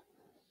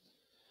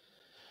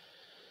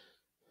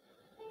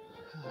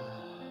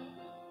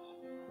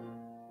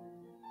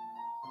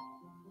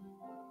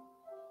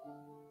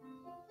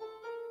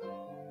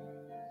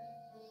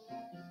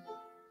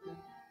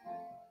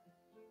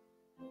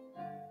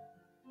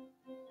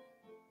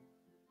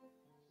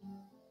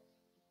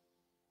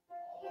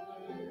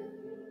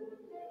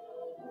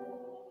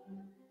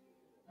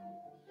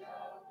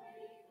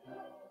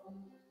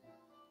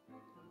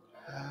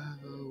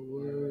 The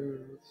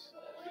words,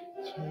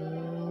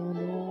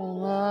 eternal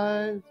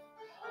life,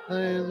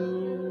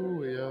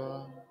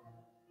 hallelujah.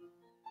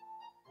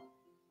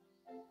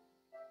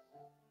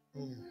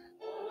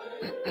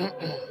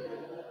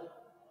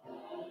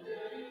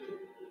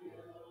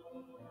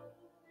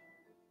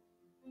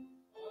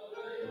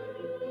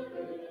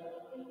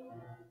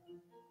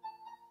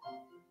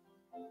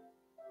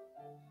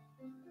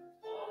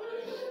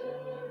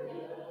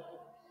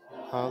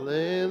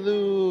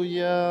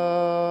 Hallelujah.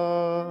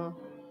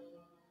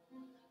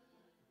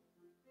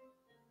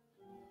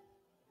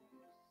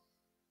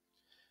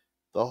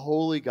 The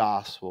Holy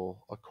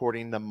Gospel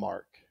according to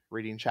Mark,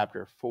 reading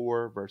chapter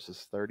 4,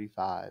 verses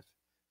 35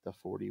 to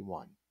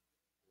 41.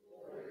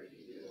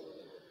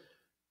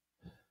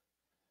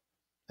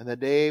 And the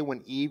day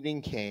when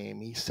evening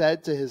came, he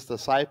said to his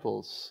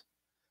disciples,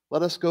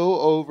 "Let us go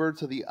over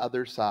to the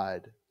other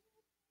side."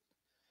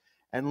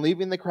 And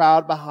leaving the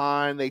crowd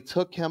behind, they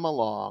took him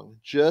along,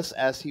 just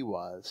as he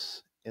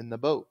was, in the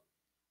boat.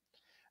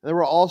 And there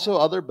were also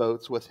other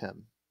boats with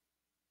him.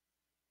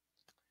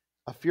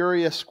 A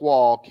furious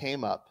squall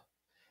came up,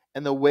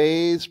 and the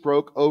waves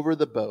broke over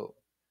the boat,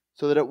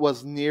 so that it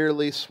was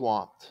nearly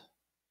swamped.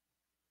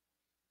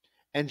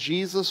 And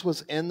Jesus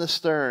was in the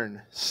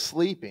stern,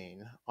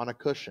 sleeping on a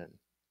cushion.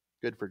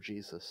 Good for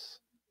Jesus.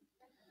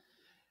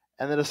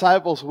 And the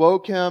disciples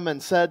woke him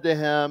and said to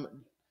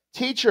him,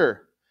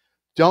 "Teacher,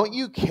 don't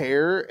you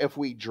care if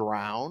we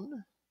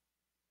drown?"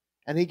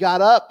 And he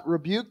got up,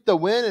 rebuked the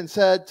wind, and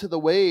said to the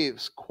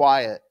waves,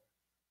 "Quiet,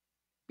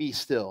 be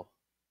still."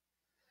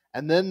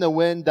 And then the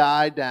wind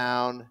died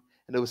down,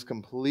 and it was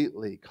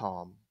completely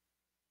calm.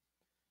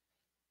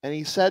 And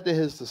he said to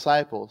his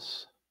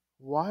disciples,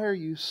 "Why are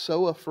you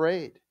so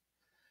afraid?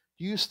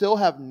 Do you still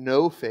have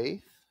no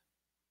faith?"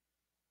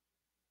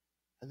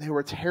 And they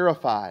were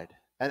terrified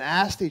and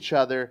asked each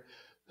other,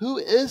 "Who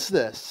is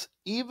this?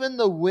 Even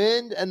the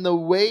wind and the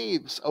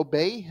waves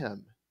obey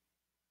him."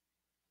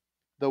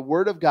 The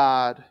word of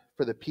God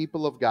for the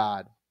people of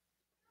God.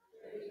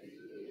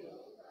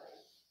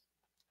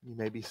 You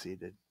may be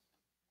seated.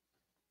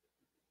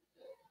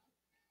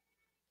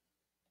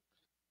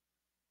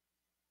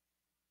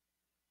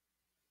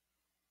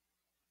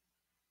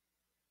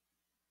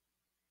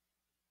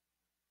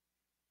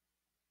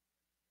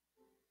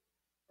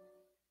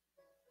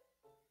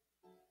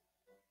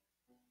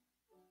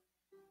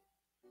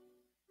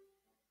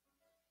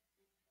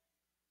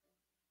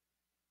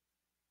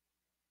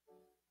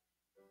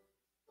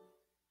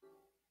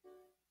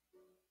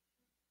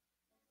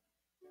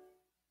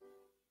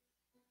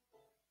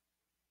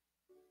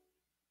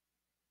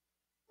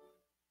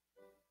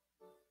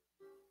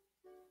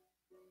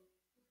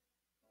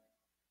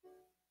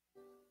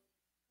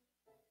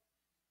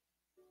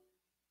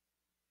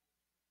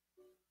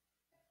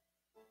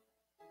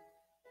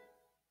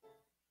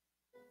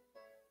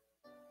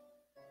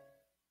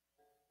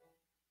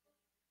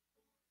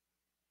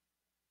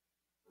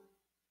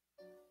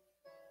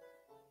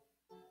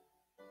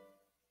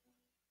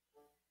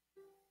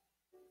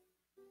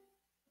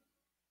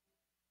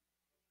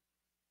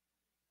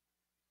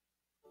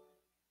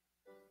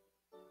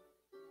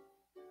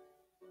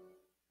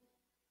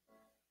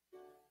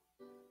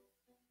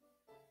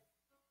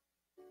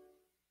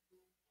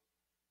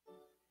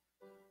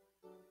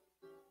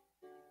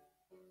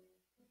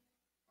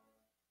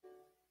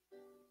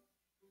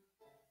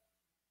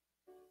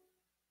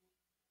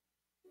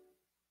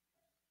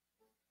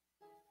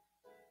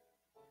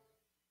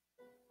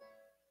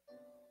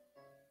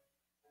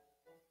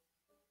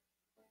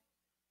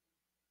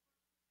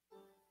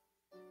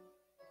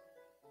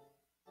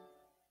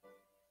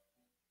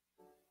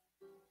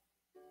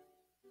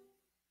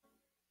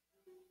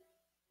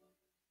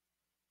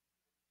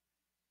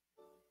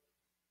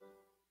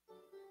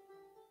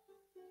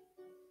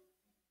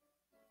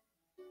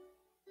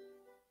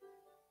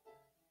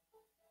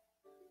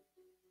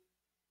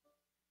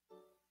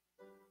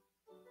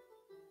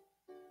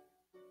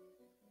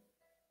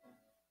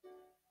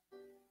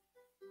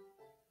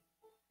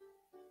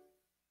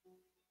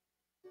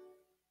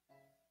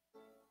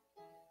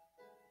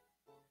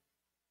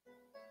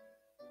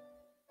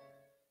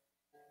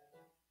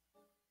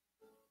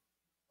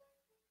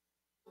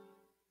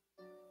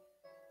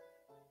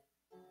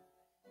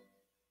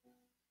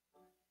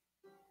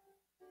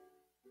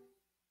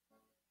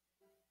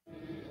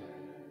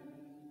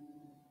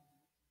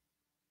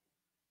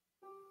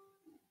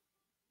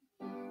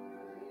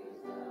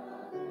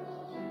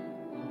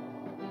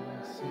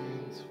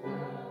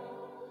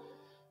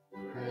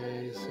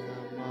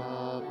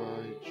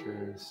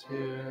 us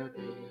here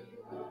below.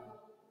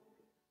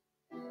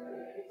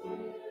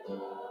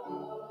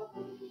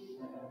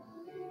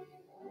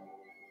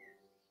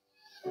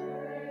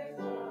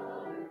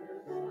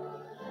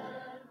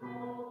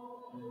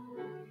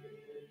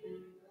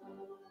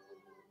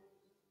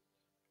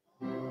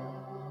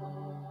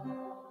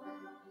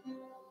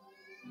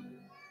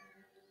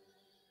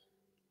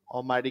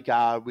 Almighty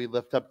God, we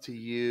lift up to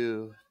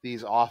you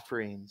these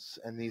offerings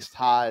and these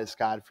tithes,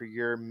 God, for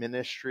your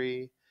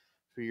ministry,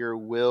 for your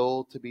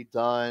will to be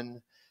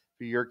done,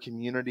 for your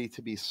community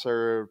to be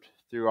served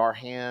through our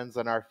hands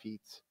and our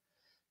feet.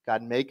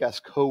 God, make us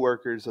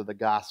co-workers of the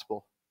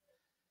gospel.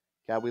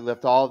 God, we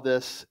lift all of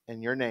this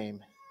in your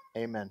name.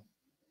 Amen.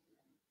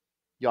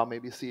 Y'all may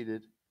be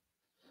seated.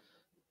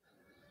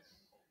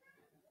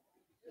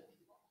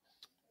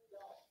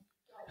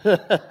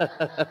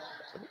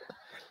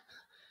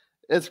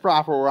 It's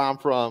proper where I'm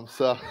from,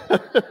 so.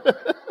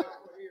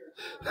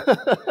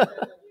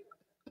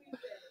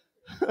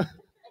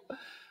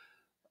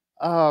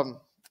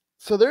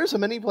 So there's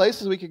many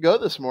places we could go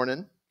this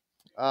morning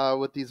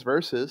with these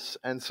verses,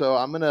 and so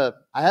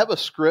I have a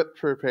script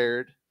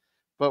prepared,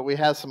 but we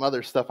have some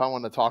other stuff I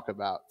want to talk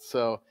about.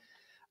 So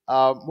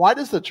why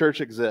does the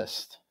church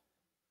exist?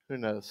 Who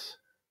knows?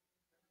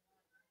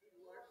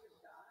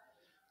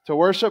 To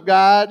worship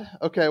God.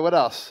 Okay, what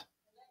else?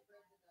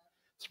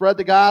 Spread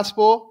the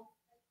gospel.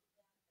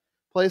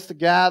 Place to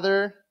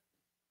gather.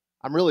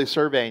 I'm really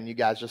surveying you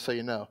guys, just so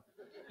you know.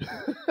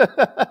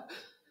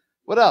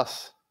 What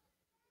else?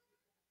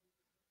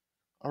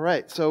 All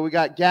right, so we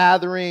got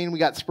gathering, we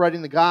got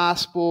spreading the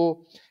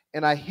gospel,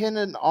 and I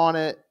hinted on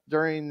it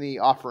during the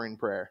offering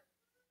prayer.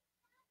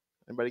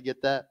 Anybody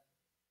get that?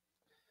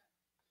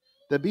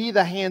 To be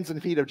the hands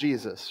and feet of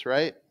Jesus,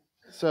 right?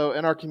 So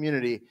in our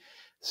community.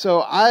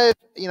 So I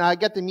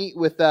got to meet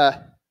with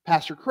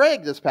Pastor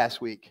Craig this past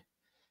week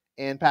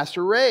and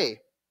Pastor Ray.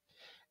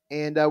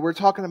 And we're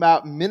talking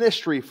about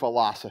ministry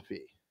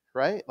philosophy,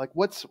 right? Like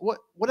what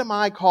am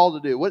I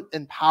called to do? What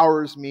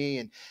empowers me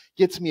and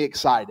gets me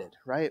excited,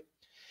 right?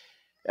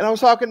 And I was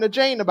talking to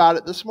Jane about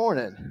it this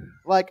morning.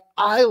 Like,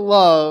 I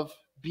love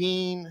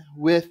being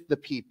with the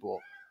people.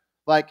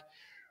 Like,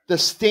 the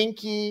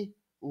stinky,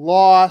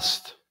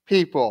 lost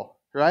people,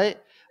 right?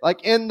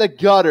 Like, in the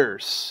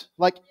gutters.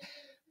 Like,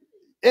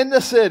 in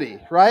the city,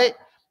 right?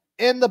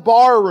 In the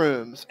bar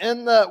rooms,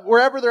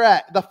 wherever they're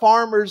at, the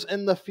farmers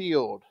in the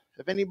field.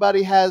 If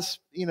anybody has,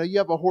 you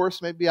have a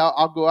horse, maybe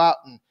I'll go out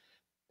and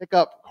pick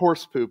up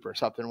horse poop or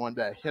something one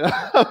day.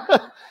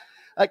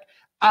 Like,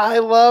 I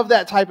love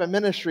that type of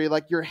ministry,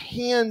 like your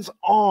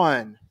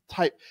hands-on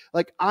type.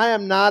 Like, I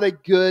am not a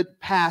good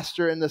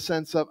pastor in the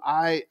sense of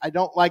I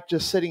don't like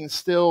just sitting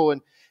still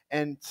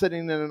and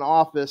sitting in an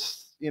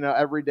office,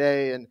 every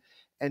day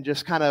and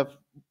just kind of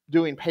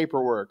doing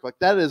paperwork. Like,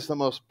 that is the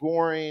most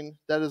boring.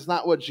 That is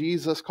not what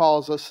Jesus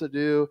calls us to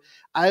do.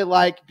 I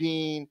like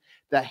being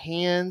the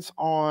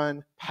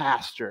hands-on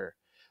pastor.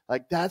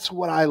 Like, that's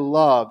what I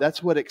love.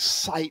 That's what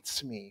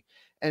excites me.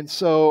 And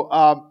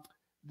so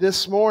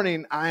this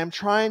morning, I am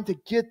trying to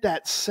get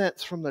that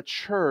sense from the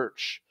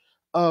church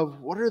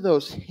of what are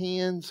those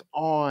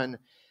hands-on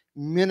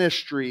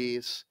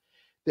ministries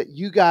that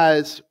you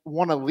guys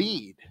want to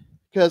lead.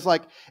 Because,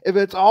 like, if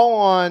it's all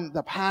on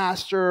the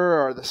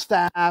pastor or the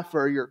staff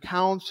or your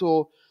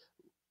council,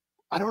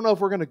 I don't know if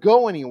we're going to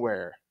go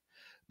anywhere.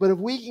 But if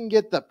we can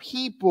get the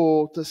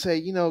people to say,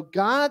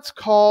 God's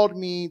called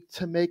me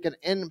to make an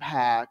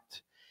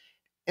impact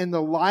in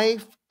the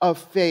life of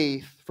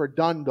faith for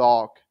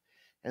Dundalk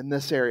in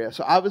this area.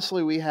 So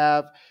obviously we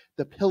have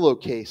the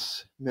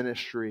pillowcase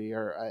ministry,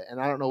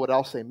 and I don't know what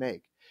else they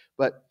make.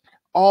 But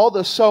all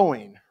the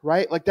sewing,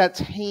 right? Like, that's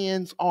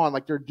hands-on.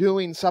 Like, they're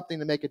doing something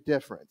to make a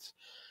difference.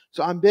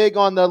 So I'm big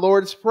on the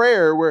Lord's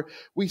Prayer where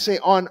we say,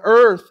 on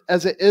earth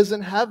as it is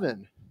in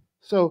heaven.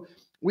 So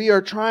we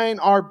are trying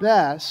our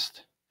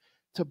best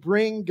to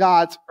bring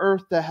God's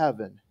earth to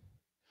heaven.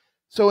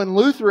 So in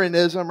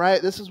Lutheranism,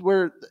 right, this is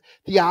where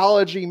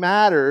theology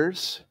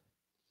matters.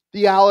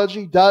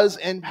 Theology does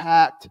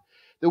impact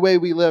the way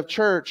we live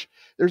church.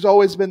 There's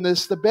always been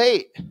this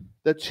debate,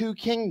 the two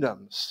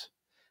kingdoms,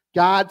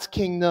 God's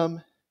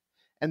kingdom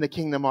and the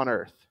kingdom on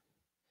earth.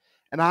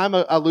 And I'm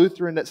a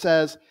Lutheran that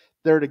says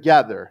they're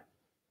together,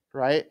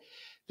 right?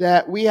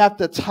 That we have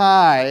to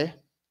tie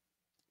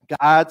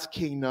God's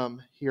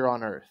kingdom here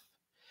on earth.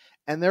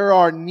 And there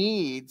are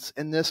needs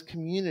in this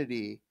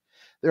community.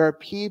 There are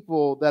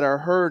people that are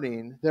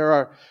hurting. There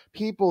are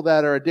people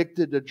that are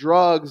addicted to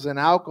drugs and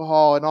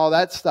alcohol and all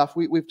that stuff.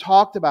 We've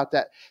talked about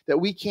that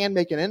we can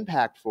make an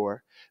impact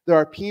for. There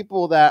are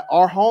people that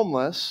are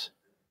homeless,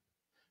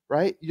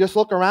 right? You just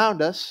look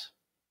around us.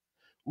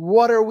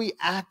 What are we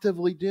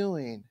actively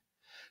doing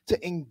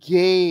to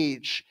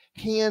engage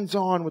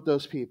hands-on with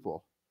those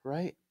people,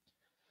 right?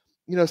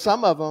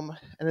 Some of them,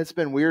 and it's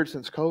been weird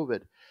since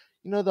COVID,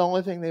 the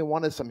only thing they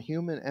want is some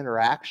human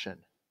interaction.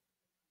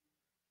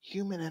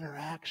 Human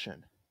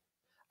interaction.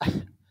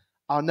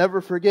 I'll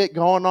never forget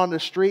going on the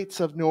streets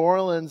of New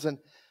Orleans and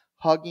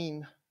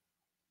hugging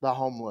the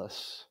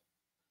homeless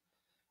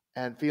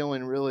and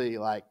feeling really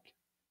like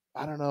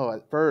I don't know,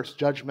 at first,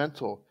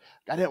 judgmental.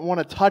 I didn't want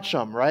to touch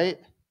them, right?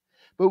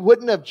 But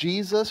wouldn't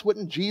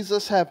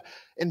Jesus have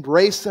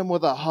embraced them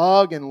with a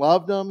hug and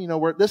loved them?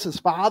 This is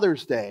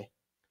Father's Day.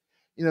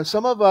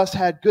 Some of us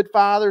had good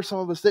fathers, some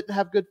of us didn't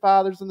have good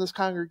fathers in this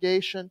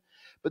congregation.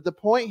 But the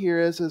point here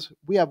is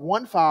we have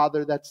one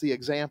Father that's the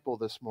example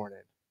this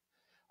morning.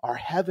 Our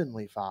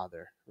Heavenly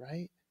Father,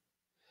 right?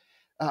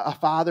 A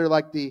father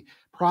like the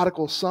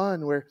prodigal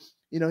son where,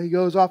 he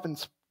goes off and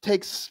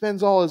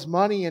spends all his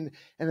money and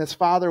his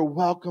father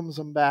welcomes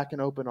him back in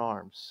open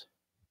arms,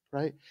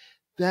 right?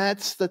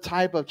 That's the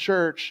type of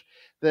church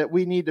that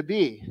we need to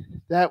be,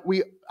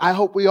 I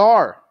hope we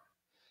are.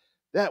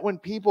 That when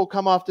people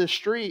come off this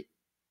street,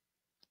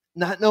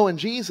 not knowing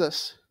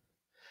Jesus,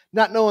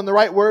 not knowing the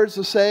right words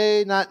to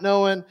say, not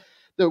knowing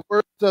the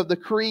words of the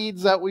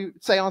creeds that we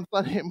say on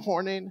Sunday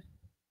morning,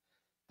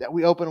 that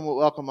we open them with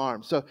welcome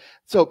arms.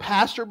 So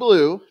Pastor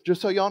Blue,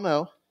 just so y'all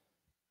know,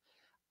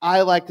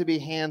 I like to be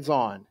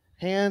hands-on,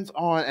 and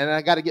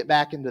I got to get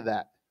back into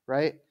that,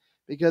 right?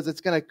 Because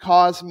it's going to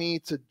cause me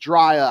to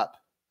dry up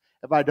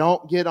if I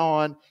don't get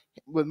on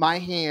with my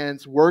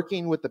hands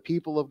working with the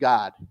people of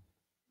God.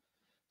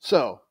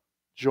 So,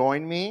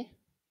 join me.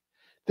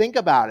 Think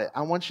about it.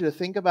 I want you to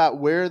think about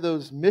where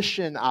those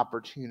mission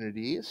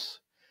opportunities,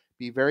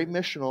 be very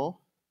missional,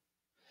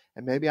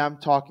 and maybe I'm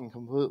talking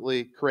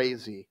completely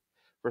crazy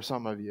for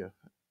some of you.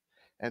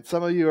 And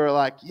some of you are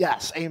like,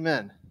 yes,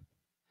 amen.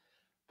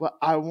 But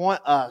I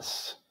want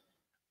us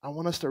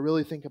to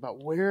really think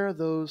about where are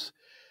those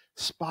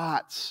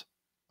spots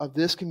of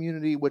this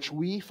community which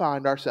we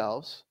find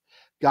ourselves,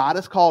 God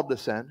has called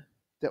us in,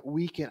 that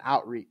we can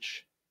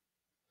outreach.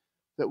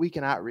 We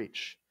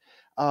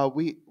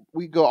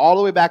go all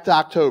the way back to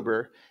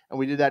October, and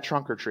we did that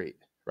trunk or treat,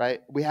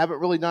 right? We haven't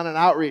really done an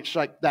outreach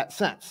like that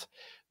since.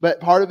 But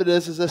part of it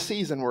is the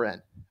season we're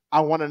in. I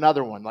want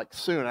another one, like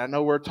soon. I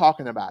know we're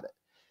talking about it.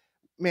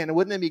 Man,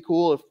 wouldn't it be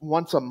cool if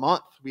once a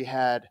month we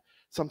had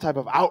some type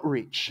of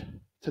outreach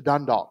to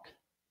Dundalk?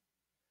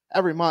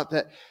 Every month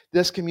that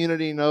this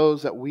community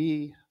knows that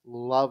we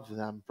love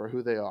them for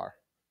who they are.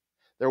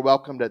 They're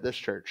welcomed at this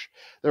church.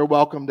 They're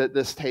welcomed at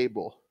this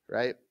table,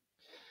 right?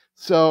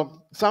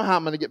 So somehow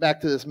I'm going to get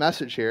back to this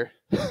message here.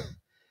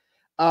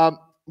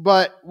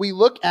 But we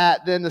look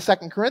at then the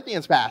 2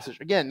 Corinthians passage.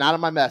 Again, not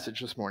in my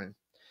message this morning.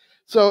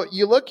 So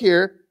you look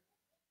here,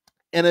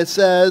 and it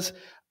says,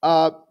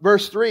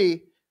 verse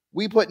 3,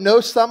 we put no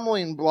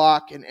stumbling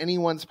block in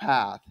anyone's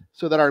path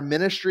so that our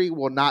ministry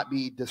will not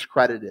be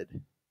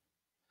discredited.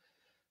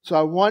 So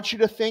I want you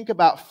to think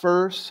about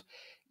First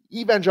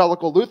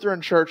Evangelical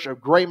Lutheran Church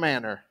of Gray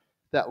Manor,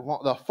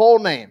 the full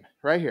name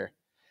right here.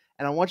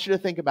 And I want you to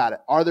think about it.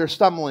 Are there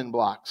stumbling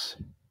blocks?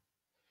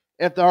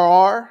 If there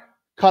are,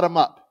 cut them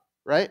up,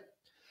 right?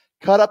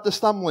 Cut up the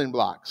stumbling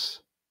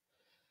blocks.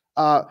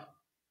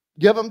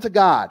 Give them to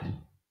God.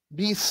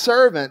 Be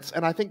servants,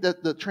 and I think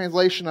that the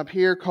translation up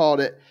here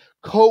called it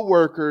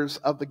co-workers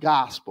of the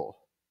gospel,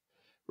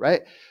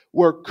 right?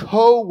 We're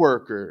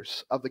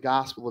co-workers of the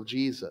gospel of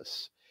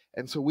Jesus.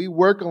 And so we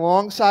work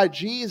alongside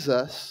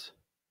Jesus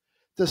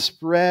to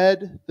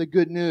spread the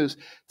good news,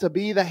 to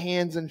be the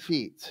hands and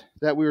feet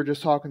that we were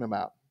just talking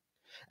about.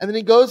 And then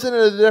he goes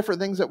into the different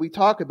things that we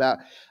talk about.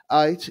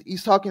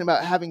 He's talking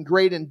about having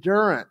great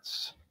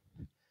endurance.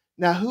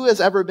 Now, who has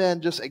ever been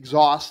just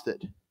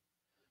exhausted?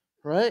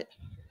 Right?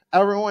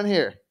 Everyone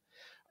here.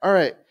 All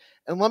right.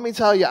 And let me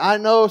tell you, I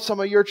know some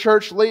of your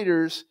church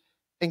leaders,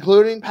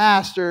 including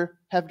pastor,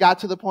 have got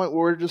to the point where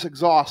we're just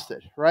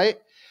exhausted, right?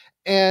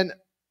 And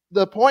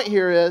the point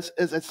here is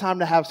it's time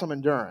to have some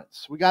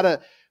endurance. We got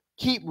to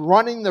keep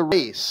running the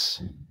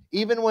race,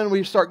 even when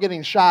we start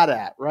getting shot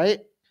at, right?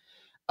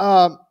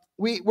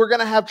 We're going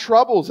to have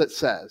troubles, it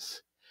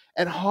says,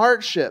 and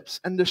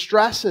hardships and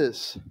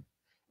distresses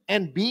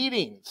and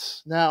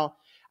beatings. Now,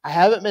 I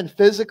haven't been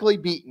physically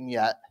beaten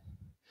yet,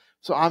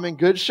 so I'm in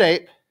good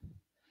shape.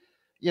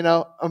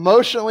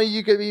 Emotionally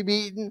you could be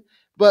beaten,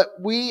 but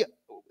we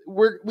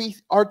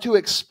are to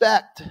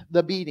expect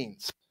the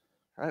beatings,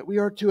 right? We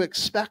are to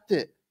expect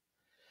it.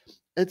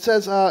 It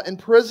says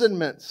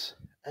imprisonments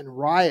and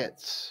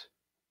riots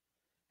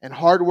and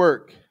hard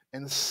work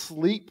and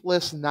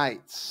sleepless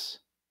nights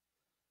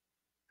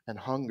and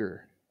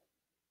hunger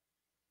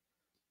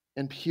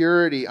and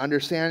purity,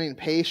 understanding,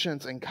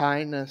 patience, and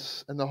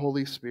kindness, and the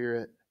Holy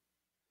Spirit,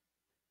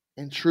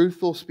 and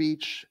truthful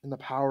speech and the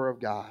power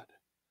of God.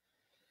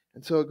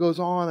 And so it goes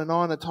on and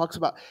on. It talks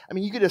about,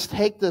 you could just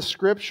take this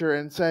scripture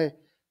and say,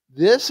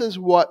 this is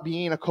what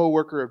being a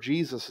co-worker of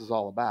Jesus is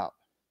all about,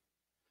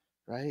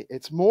 right?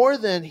 It's more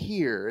than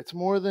here. It's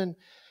more than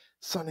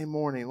Sunday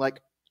morning.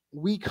 Like,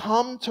 we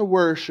come to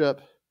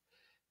worship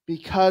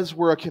because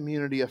we're a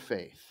community of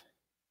faith,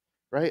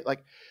 right?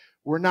 Like,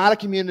 we're not a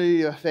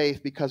community of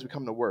faith because we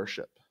come to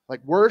worship. Like,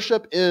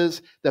 worship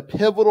is the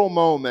pivotal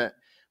moment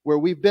where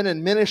we've been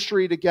in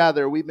ministry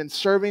together, we've been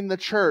serving the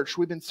church,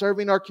 we've been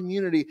serving our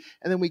community,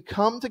 and then we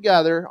come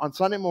together on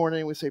Sunday morning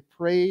and we say,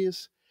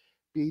 praise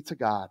be to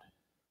God,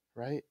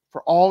 right?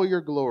 For all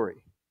your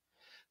glory.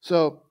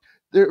 So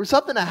there's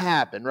something that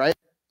happened, right?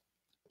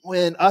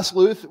 when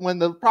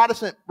the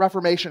Protestant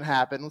Reformation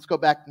happened, let's go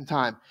back in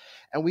time,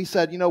 and we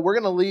said, we're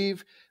going to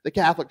leave the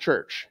Catholic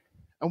Church.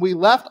 And we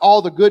left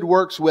all the good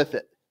works with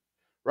it,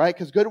 right?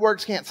 Because good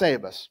works can't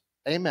save us.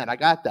 Amen, I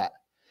got that.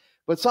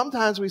 But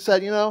sometimes we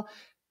said,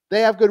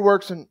 they have good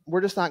works and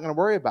we're just not going to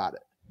worry about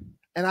it.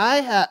 And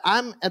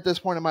I'm at this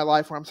point in my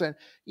life where I'm saying,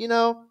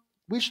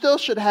 we still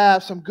should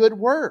have some good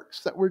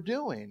works that we're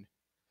doing.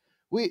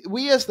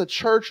 We as the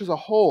church as a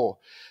whole,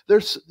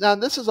 now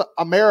this is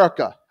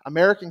America.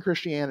 American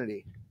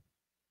Christianity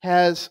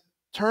has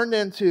turned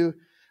into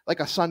like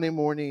a Sunday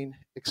morning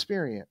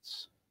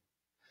experience.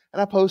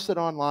 And I posted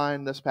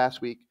online this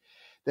past week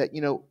that,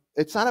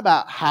 it's not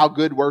about how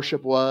good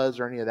worship was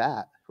or any of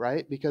that,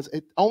 right? Because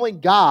only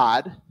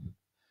God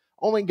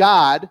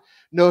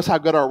knows how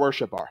good our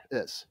worship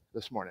is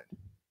this morning.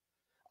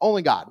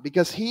 Only God,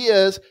 because He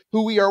is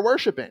who we are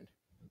worshiping.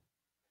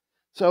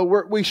 So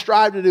we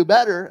strive to do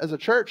better as a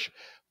church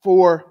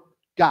for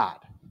God,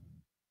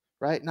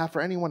 right? Not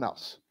for anyone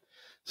else.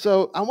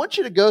 So I want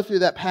you to go through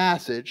that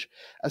passage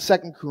of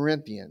 2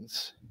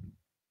 Corinthians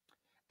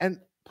and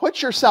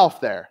put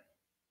yourself there.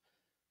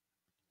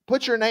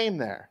 Put your name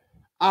there.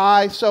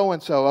 I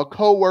so-and-so, a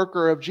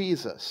co-worker of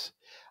Jesus.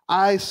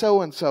 I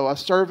so-and-so, a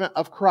servant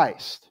of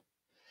Christ.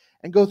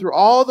 And go through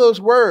all those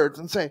words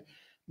and say,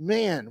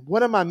 man,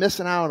 what am I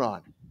missing out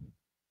on?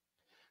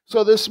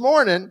 So this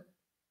morning,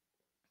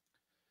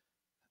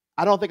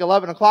 I don't think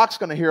 11 o'clock is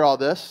going to hear all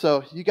this,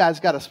 so you guys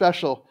got a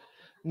special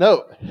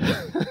note.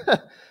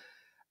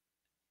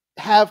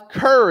 Have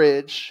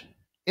courage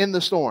in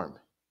the storm.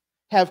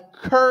 Have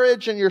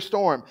courage in your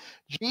storm.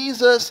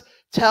 Jesus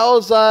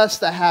tells us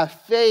to have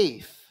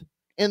faith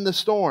in the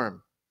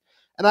storm.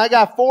 And I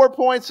got 4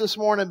 points this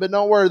morning, but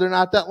don't worry, they're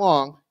not that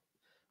long.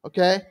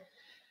 Okay?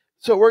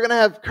 So we're going to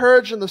have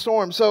courage in the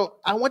storm. So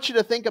I want you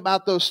to think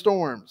about those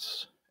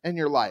storms in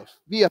your life.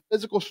 Be a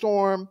physical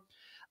storm,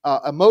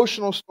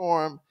 emotional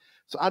storm.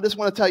 So I just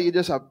want to tell you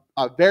just a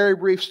very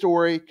brief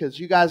story because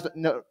you guys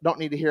don't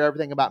need to hear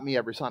everything about me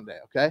every Sunday,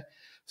 okay?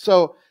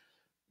 So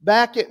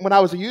back when I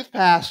was a youth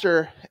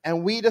pastor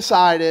and we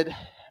decided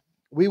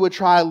we would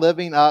try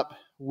living up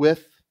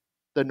with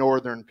the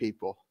northern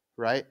people,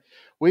 right?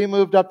 We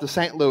moved up to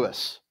St.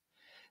 Louis.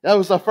 That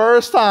was the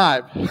first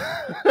time.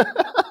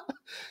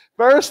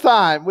 First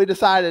time we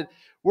decided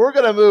we're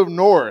going to move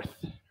north,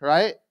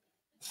 right?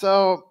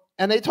 So,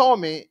 and they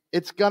told me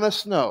it's going to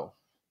snow.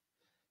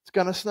 It's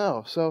going to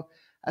snow. So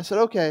I said,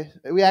 okay.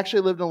 We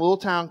actually lived in a little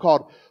town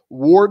called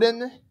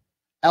Warden,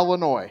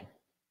 Illinois.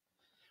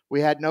 We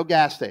had no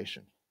gas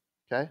station,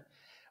 okay?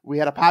 We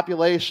had a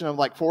population of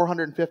like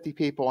 450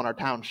 people in our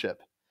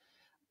township.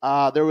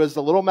 There was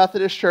the little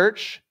Methodist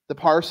church, the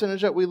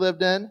parsonage that we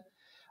lived in.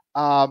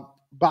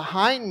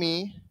 Behind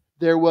me,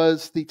 there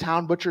was the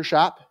town butcher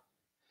shop.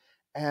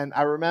 And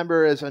I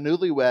remember as a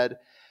newlywed,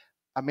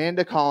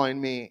 Amanda calling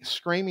me,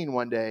 screaming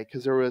one day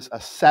because there was a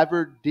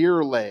severed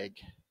deer leg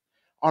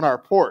on our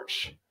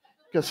porch.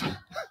 Because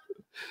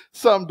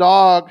some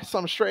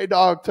stray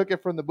dog took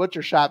it from the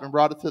butcher shop and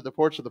brought it to the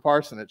porch of the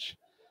parsonage.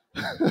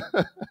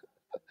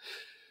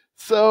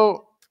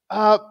 So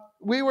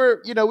we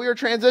were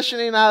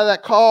transitioning out of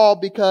that call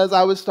because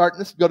I was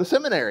starting to go to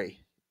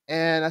seminary.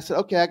 And I said,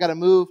 okay, I got to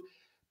move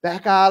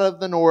back out of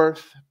the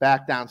north,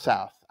 back down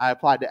south. I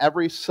applied to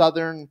every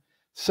southern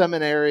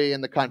seminary in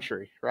the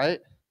country,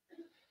 right?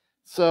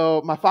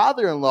 So my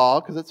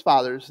father-in-law, because it's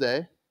Father's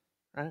Day,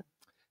 right,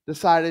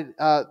 decided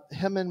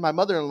him and my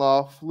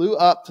mother-in-law flew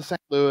up to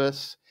St.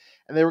 Louis,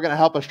 and they were going to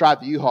help us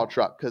drive the U-Haul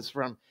truck, because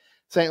from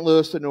St.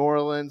 Louis to New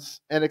Orleans,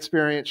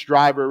 inexperienced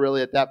driver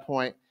really at that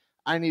point,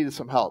 I needed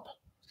some help.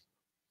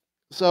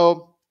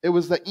 So it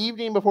was the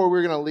evening before we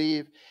were going to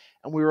leave,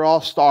 and we were all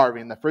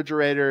starving. The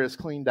refrigerator is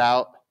cleaned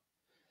out.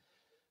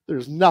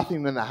 There's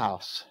nothing in the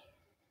house.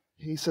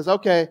 He says,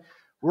 okay,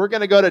 we're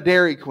going to go to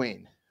Dairy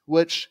Queen,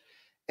 which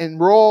in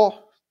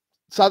rural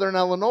southern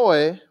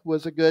Illinois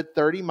was a good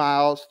 30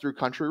 miles through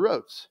country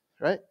roads,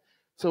 right?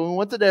 So we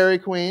went to Dairy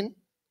Queen,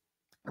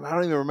 and I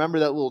don't even remember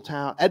that little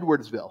town,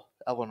 Edwardsville,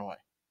 Illinois.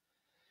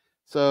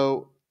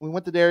 So we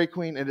went to Dairy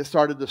Queen, and it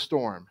started to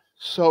storm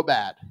so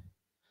bad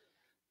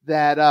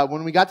that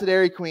when we got to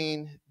Dairy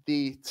Queen,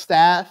 the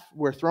staff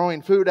were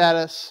throwing food at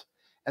us,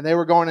 and they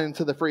were going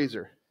into the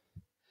freezer.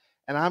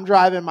 And I'm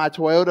driving my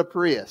Toyota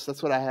Prius.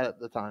 That's what I had at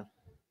the time.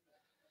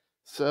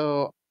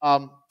 So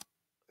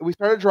we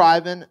started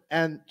driving,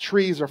 and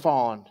trees are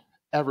falling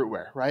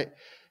everywhere, right?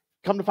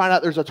 Come to find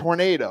out there's a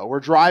tornado. We're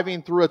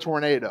driving through a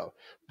tornado.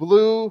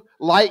 Blue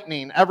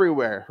lightning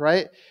everywhere,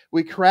 right?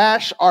 We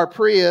crash our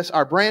Prius,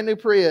 our brand new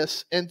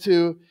Prius,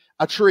 into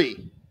a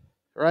tree,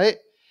 right?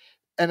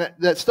 And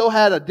that still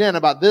had a dent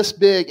about this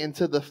big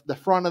into the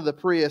front of the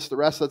Prius the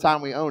rest of the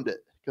time we owned it,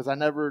 because I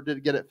never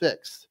did get it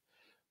fixed.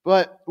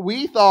 But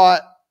we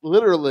thought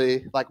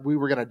literally like we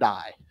were going to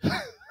die.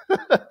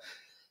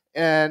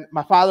 And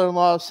my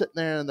father-in-law is sitting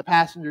there in the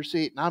passenger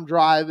seat, and I'm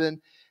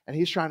driving, and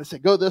he's trying to say,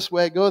 go this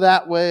way, go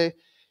that way,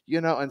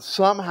 and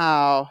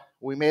somehow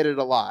we made it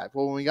alive.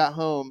 Well, when we got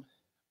home,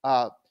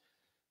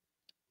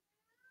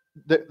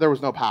 there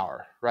was no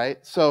power, right?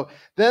 So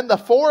then the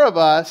four of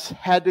us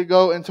had to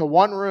go into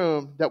one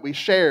room that we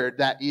shared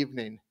that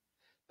evening,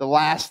 the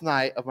last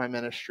night of my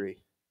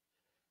ministry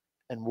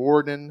in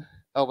Warden,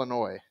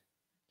 Illinois.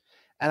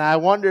 And I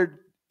wondered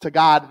to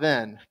God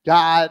then,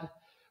 God,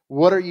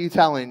 what are you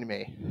telling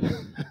me?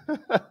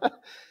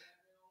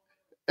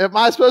 Am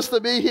I supposed to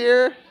be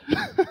here?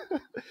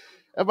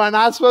 Am I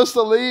not supposed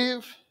to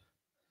leave?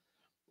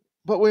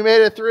 But we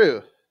made it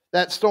through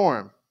that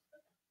storm.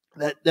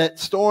 That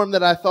storm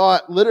that I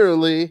thought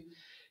literally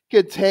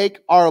could take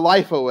our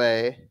life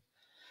away,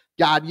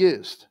 God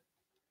used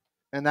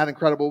in that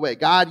incredible way.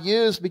 God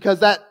used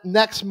because that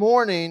next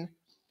morning,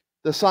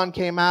 the sun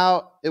came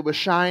out, it was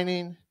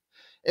shining,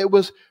 it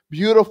was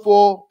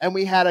beautiful, and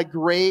we had a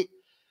great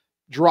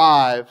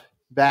drive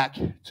back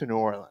to New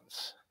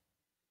Orleans.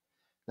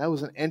 That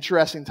was an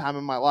interesting time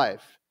in my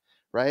life,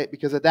 right?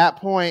 Because at that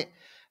point,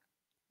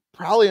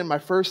 probably in my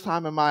first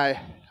time in my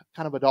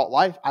kind of adult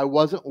life, I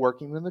wasn't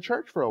working in the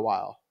church for a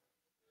while.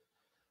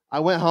 I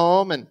went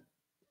home and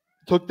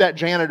took that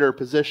janitor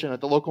position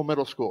at the local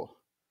middle school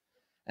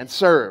and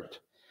served,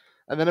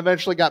 and then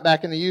eventually got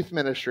back in the youth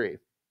ministry.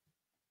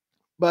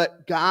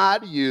 But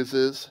God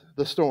uses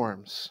the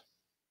storms.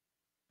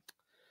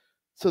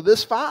 So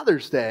this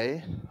Father's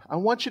Day, I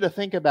want you to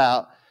think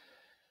about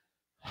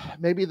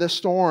maybe the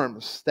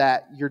storms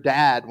that your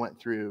dad went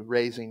through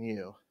raising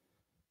you,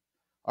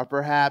 or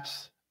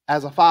perhaps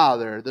as a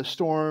father, the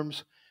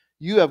storms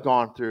you have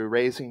gone through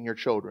raising your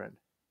children,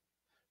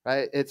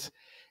 right?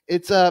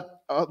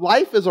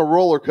 Life is a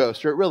roller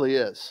coaster. It really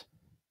is.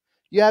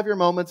 You have your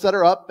moments that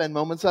are up and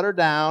moments that are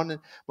down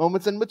and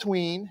moments in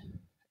between.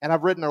 And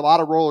I've ridden a lot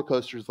of roller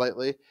coasters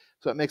lately,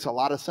 so it makes a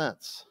lot of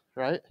sense,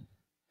 right?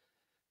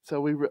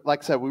 So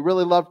like I said, we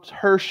really loved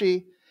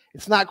Hershey.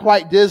 It's not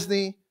quite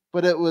Disney,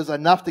 but it was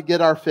enough to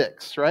get our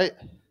fix, right?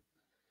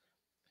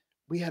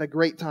 We had a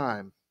great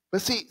time.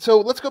 But see,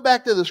 so let's go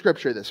back to the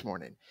scripture this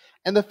morning.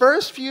 In the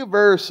first few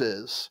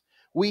verses,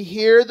 we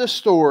hear the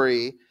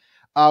story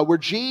where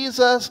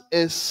Jesus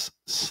is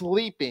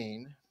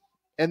sleeping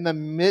in the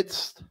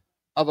midst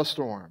of a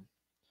storm.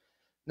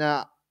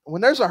 Now,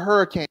 when there's a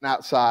hurricane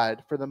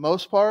outside, for the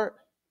most part,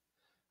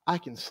 I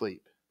can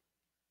sleep.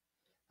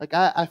 Like,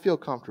 I feel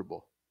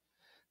comfortable.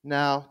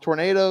 Now,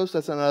 tornadoes,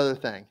 that's another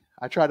thing.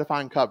 I try to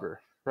find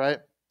cover, right?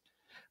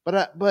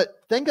 But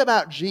think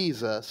about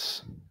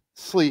Jesus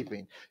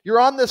sleeping. You're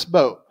on this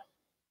boat.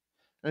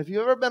 And if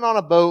you've ever been on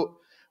a boat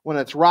when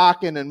it's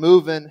rocking and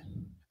moving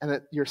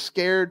and you're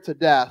scared to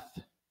death,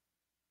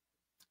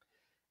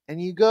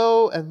 and you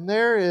go and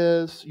there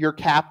is your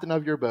captain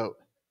of your boat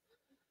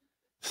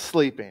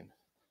sleeping.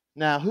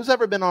 Now, who's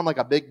ever been on like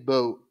a big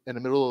boat in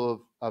the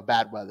middle of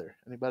bad weather?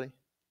 Anybody?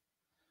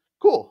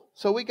 Cool.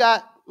 So we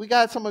got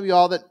some of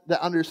y'all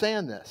that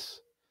understand this.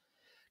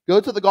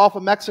 Go to the Gulf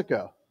of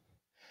Mexico.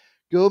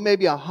 Go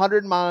maybe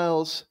 100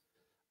 miles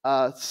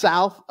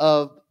south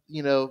of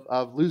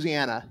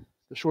Louisiana,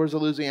 the shores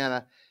of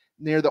Louisiana,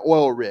 near the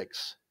oil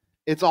rigs.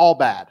 It's all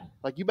bad.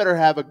 Like, you better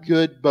have a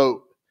good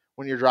boat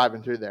when you're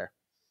driving through there.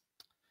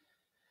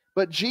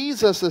 But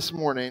Jesus this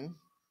morning,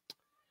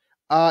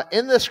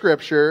 in the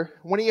scripture,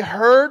 when he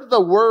heard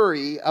the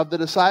worry of the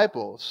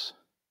disciples,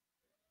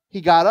 he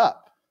got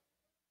up.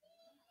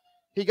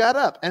 He got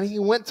up and he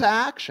went to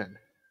action.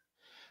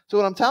 So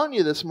what I'm telling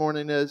you this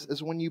morning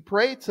is when you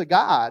pray to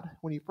God,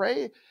 when you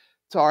pray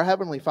to our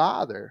Heavenly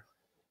Father,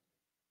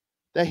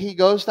 that he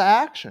goes to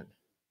action.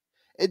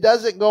 It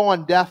doesn't go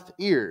on deaf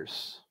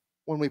ears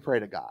when we pray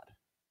to God.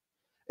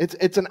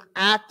 It's an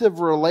active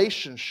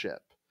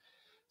relationship.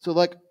 So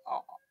like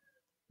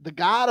the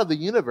God of the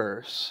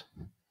universe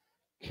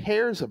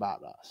cares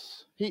about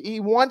us. He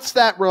wants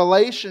that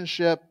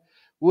relationship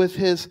with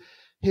his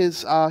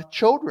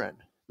children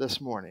this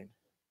morning.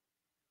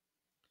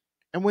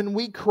 And when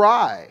we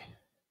cry,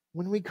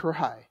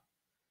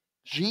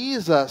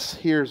 Jesus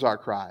hears our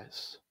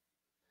cries.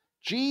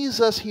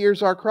 Jesus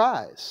hears our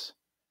cries.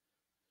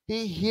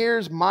 He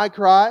hears my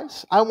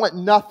cries. I want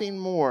nothing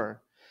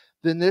more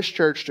than this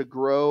church to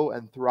grow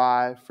and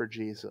thrive for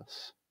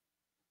Jesus.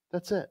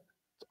 That's it.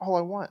 That's all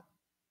I want.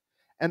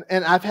 And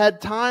I've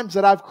had times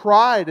that I've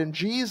cried and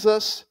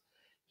Jesus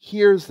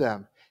hears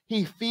them.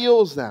 He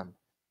feels them.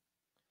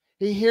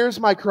 He hears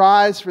my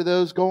cries for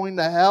those going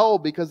to hell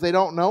because they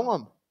don't know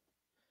him.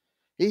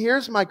 He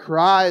hears my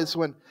cries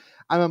when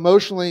I'm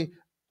emotionally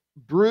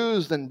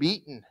bruised and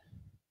beaten.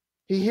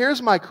 He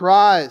hears my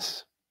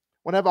cries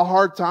when I have a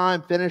hard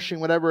time finishing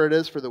whatever it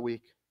is for the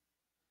week.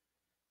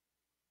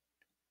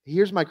 He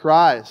hears my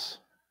cries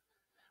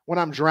when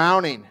I'm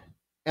drowning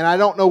and I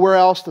don't know where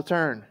else to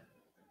turn.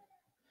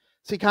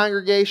 See,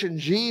 congregation,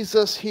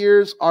 Jesus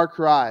hears our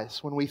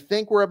cries. When we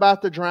think we're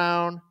about to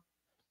drown,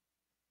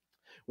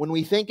 when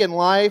we think in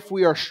life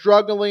we are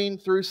struggling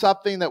through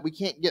something that we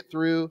can't get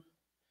through,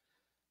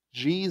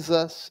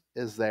 Jesus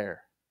is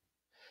there.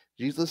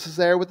 Jesus is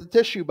there with the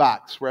tissue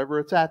box wherever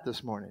it's at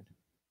this morning.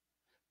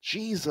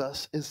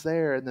 Jesus is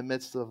there in the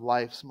midst of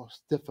life's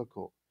most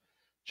difficult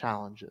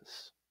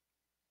challenges.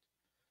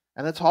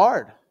 And it's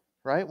hard,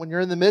 right? When you're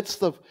in the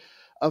midst of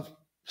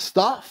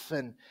stuff,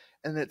 and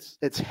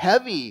it's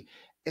heavy,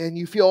 and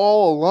you feel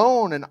all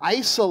alone and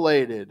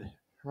isolated,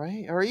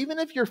 right? Or even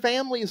if your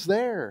family is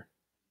there,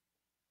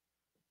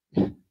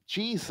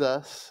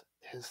 Jesus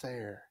is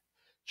there.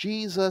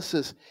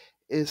 Jesus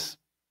is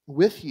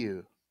with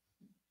you.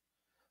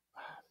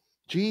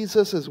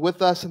 Jesus is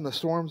with us in the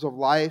storms of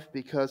life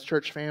because,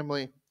 church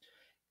family,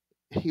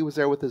 he was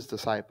there with his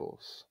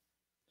disciples.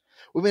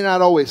 We may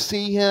not always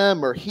see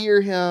him or hear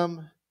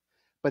him,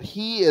 but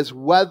he is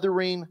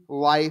weathering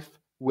life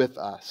with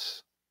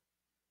us.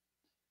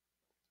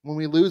 When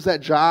we lose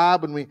that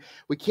job, when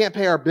we can't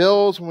pay our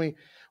bills, when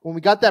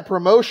we got that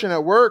promotion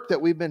at work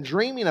that we've been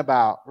dreaming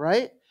about,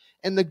 right?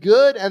 And the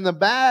good and the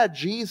bad,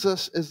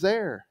 Jesus is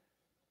there.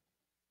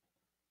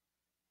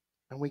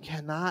 And we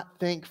cannot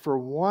think for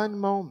one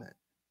moment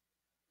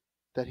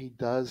that he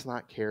does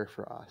not care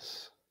for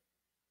us.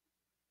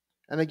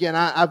 And again,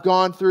 I've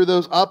gone through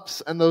those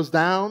ups and those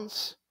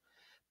downs,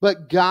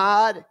 but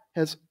God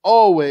has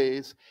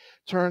always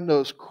turned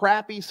those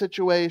crappy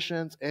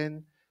situations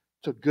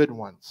into good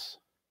ones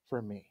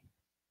for me.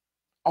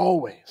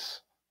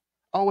 Always.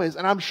 Always.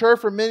 And I'm sure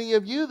for many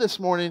of you this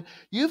morning,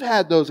 you've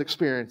had those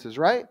experiences,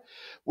 right?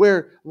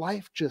 Where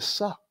life just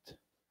sucked,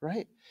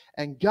 right?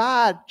 And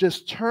God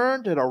just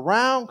turned it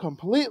around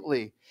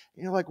completely.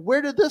 And you're like,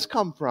 where did this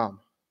come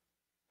from?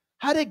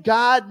 How did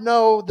God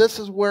know this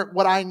is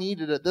what I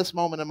needed at this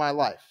moment in my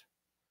life?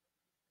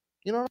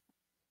 You know?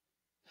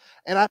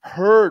 And I've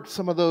heard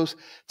some of those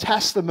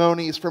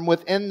testimonies from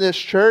within this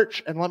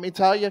church. And let me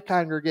tell you,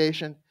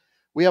 congregation,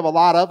 we have a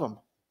lot of them.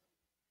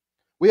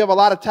 We have a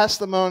lot of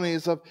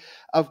testimonies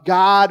of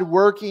God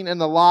working in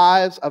the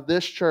lives of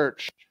this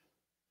church.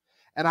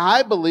 And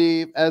I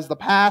believe, as the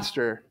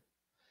pastor,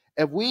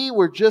 if we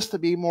were just to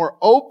be more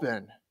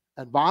open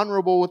and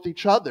vulnerable with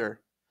each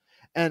other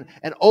and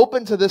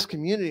open to this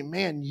community,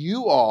 man,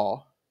 you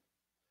all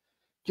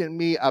can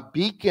be a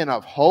beacon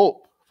of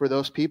hope for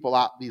those people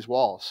out these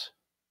walls.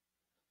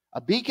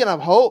 A beacon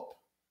of hope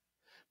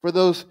for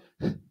those,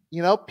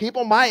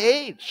 people my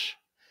age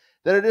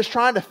that are just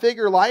trying to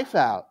figure life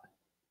out.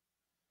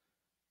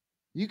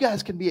 You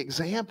guys can be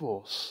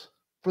examples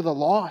for the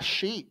lost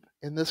sheep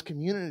in this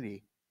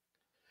community.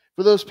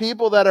 For those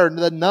people that are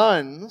the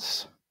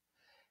nuns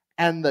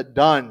and the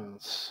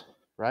duns,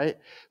 right?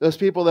 Those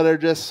people that are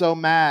just so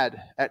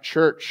mad at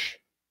church.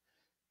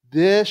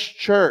 This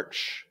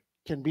church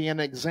can be an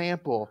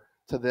example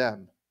to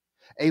them.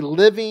 A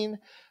living,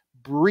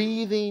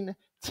 breathing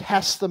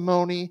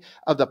testimony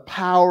of the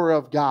power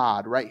of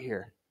God right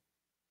here.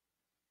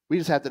 We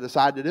just have to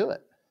decide to do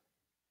it.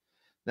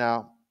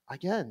 Now,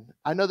 again,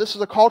 I know this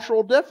is a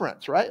cultural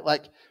difference, right?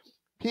 Like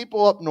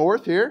people up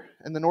north here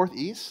in the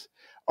Northeast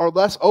are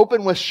less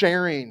open with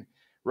sharing,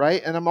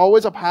 right? And I'm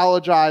always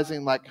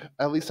apologizing, like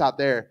at least out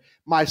there,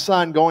 my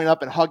son going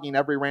up and hugging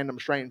every random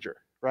stranger,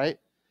 right?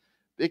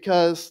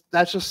 Because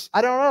that's just,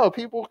 I don't know,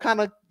 people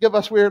kind of give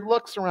us weird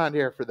looks around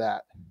here for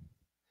that.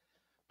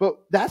 But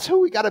that's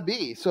who we got to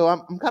be. So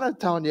I'm kind of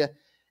telling you,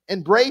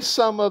 embrace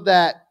some of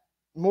that,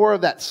 more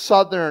of that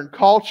Southern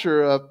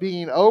culture of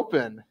being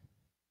open.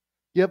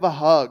 Give a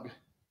hug.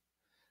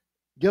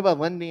 Give a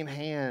lending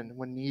hand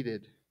when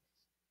needed.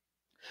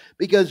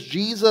 Because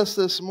Jesus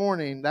this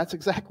morning, that's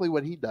exactly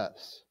what he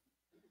does.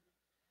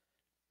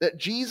 That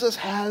Jesus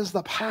has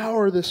the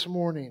power this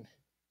morning,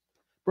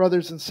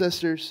 brothers and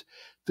sisters,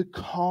 to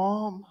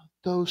calm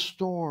those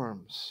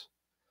storms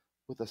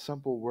with a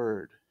simple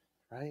word,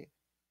 right?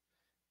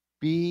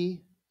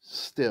 Be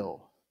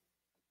still.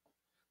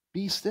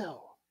 Be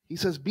still. He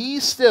says, be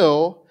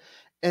still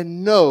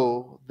and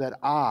know that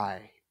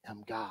I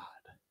am God.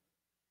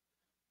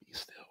 Be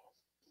still,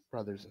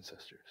 brothers and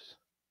sisters.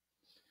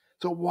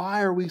 So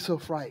why are we so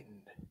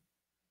frightened?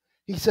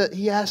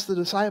 He asked the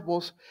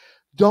disciples,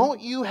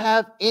 don't you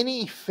have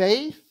any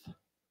faith?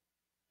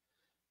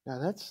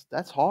 Now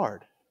that's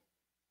hard.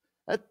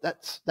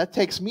 That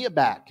takes me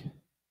aback,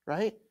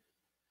 right?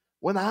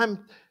 When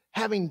I'm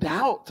having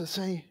doubt to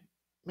say,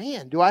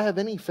 man, do I have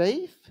any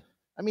faith?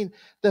 I mean,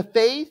 the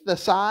faith the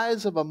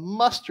size of a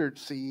mustard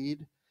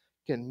seed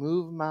can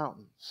move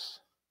mountains.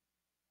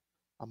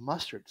 A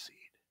mustard seed.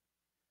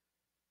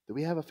 Do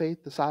we have a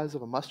faith the size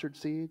of a mustard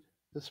seed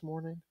this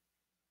morning,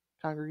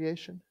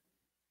 congregation?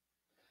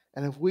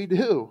 And if we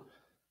do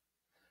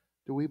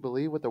we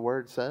believe what the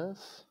word says?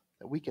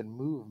 That we can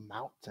move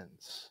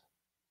mountains,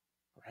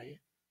 right?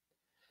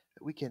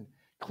 That we can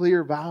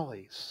clear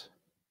valleys,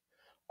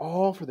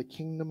 all for the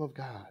kingdom of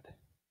God.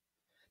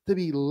 To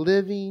be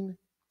living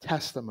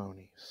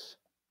testimonies.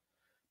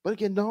 But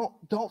again,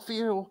 don't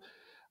feel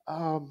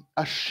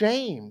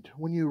ashamed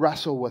when you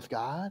wrestle with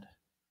God.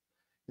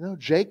 You know,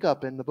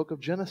 Jacob in the book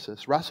of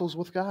Genesis wrestles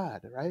with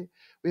God, right?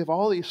 We have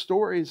all these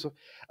stories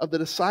of the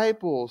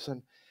disciples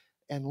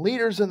and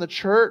leaders in the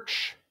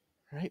church,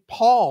 right?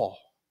 Paul,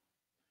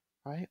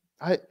 right?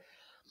 I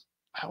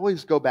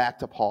always go back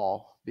to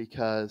Paul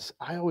because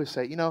I always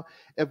say,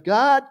 if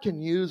God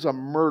can use a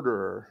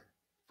murderer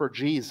for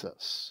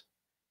Jesus,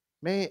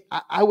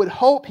 I would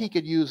hope he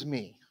could use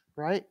me,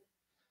 right?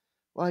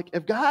 Like,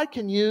 if God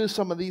can use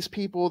some of these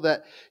people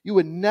that you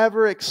would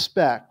never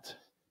expect,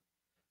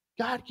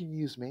 God can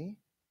use me.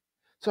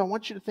 So I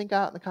want you to think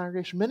out in the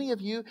congregation. Many of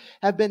you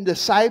have been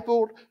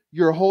discipled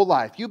your whole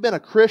life. You've been a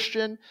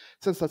Christian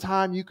since the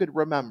time you could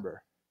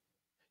remember.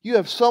 You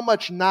have so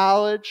much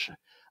knowledge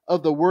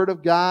of the Word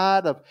of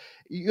God.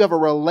 You have a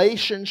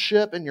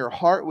relationship in your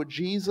heart with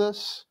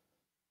Jesus.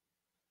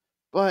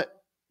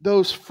 But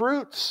those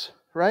fruits,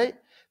 right?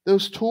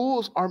 Those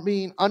tools are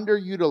being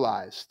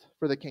underutilized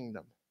for the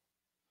kingdom.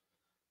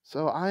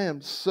 So I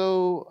am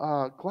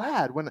so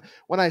glad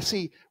when I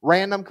see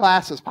random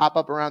classes pop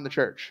up around the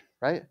church,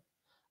 right?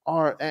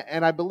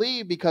 And I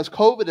believe because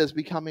COVID is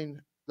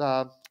becoming,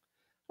 I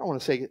don't want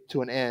to say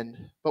to an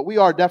end, but we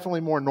are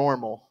definitely more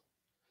normal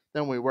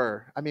than we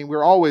were. I mean,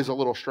 we're always a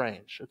little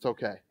strange. It's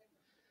okay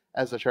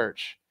as a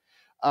church.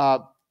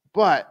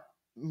 But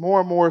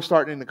more and more is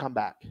starting to come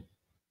back.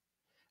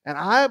 And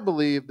I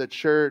believe the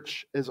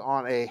church is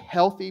on a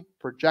healthy,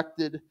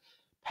 projected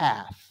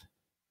path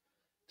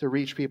to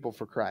reach people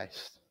for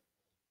Christ.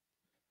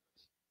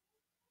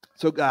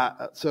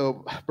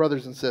 So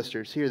brothers and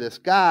sisters, hear this.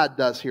 God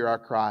does hear our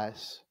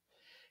cries.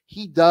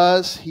 He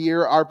does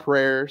hear our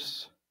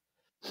prayers.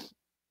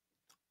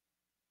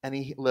 And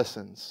He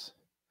listens.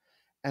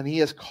 And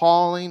He is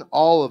calling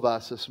all of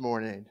us this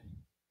morning.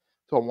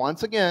 So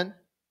once again,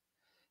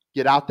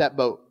 get out that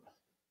boat.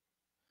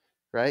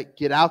 Right?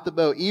 Get out the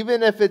boat.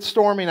 Even if it's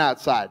storming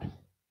outside.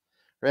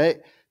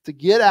 Right? To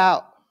get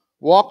out.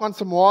 Walk on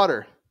some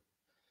water.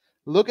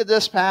 Look at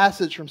this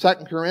passage from 2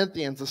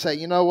 Corinthians and say,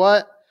 you know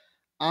what?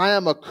 I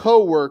am a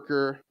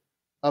co-worker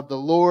of the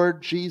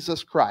Lord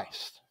Jesus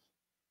Christ.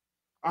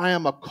 I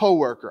am a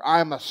co-worker.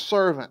 I am a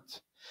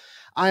servant.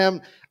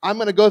 I'm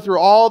going to go through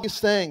all these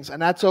things,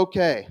 and that's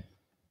okay.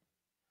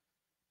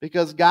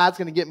 Because God's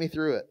going to get me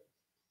through it.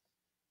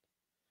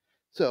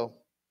 So,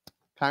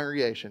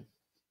 congregation,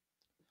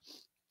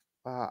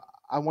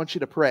 I want you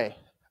to pray.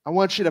 I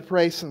want you to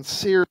pray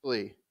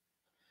sincerely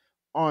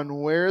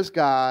on where is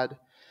God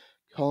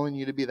calling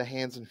you to be the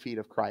hands and feet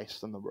of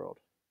Christ in the world.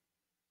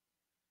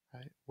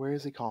 Right? Where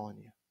is He calling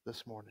you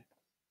this morning?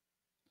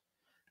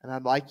 And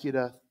I'd like you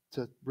to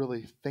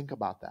really think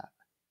about that.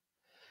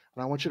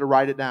 And I want you to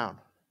write it down.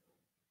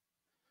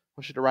 I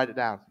want you to write it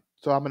down.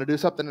 So I'm going to do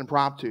something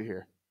impromptu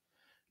here.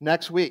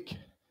 Next week,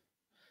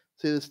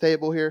 see this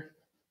table here?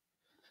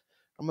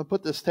 I'm going to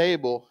put this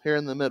table here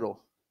in the middle.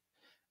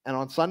 And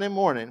on Sunday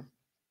morning,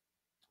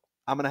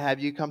 I'm going to have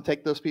you come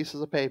take those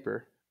pieces of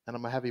paper, and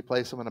I'm going to have you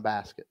place them in a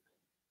basket.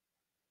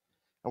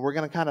 And we're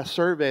going to kind of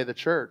survey the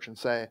church and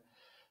say,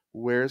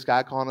 where's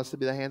God calling us to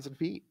be the hands and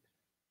feet?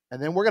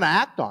 And then we're going to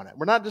act on it.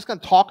 We're not just going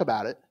to talk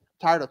about it.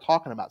 I'm tired of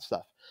talking about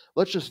stuff.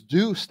 Let's just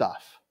do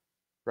stuff,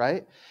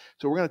 right?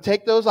 So we're going to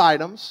take those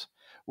items.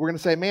 We're going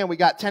to say, man, we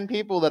got 10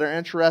 people that are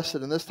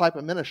interested in this type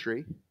of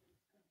ministry.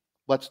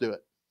 Let's do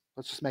it.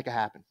 Let's just make it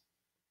happen.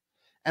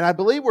 And I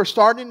believe we're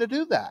starting to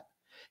do that.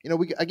 You know,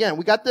 we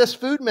got this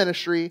food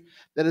ministry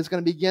that is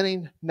going to be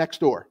beginning next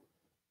door.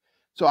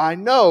 So I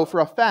know for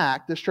a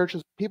fact this church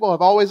people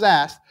have always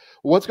asked,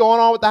 what's going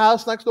on with the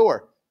house next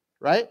door?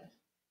 Right?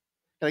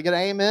 Can I get an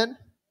amen?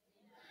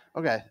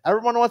 Okay.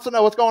 Everyone wants to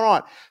know what's going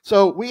on.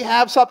 So we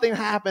have something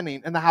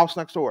happening in the house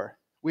next door.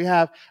 We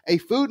have a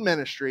food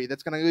ministry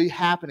that's going to be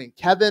happening.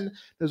 Kevin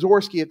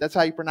Nazorski, if that's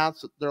how you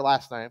pronounce their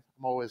last name.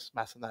 I'm always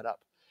messing that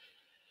up.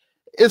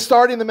 Is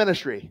starting the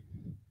ministry.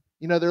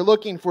 You know, they're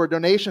looking for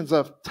donations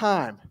of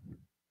time,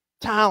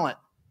 talent,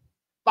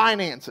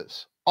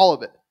 finances, all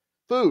of it.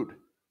 Food.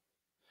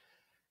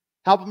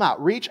 Help them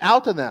out. Reach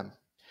out to them.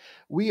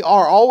 We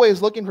are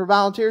always looking for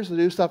volunteers to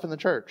do stuff in the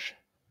church.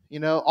 You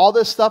know, all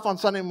this stuff on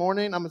Sunday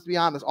morning, I'm going to be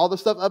honest, all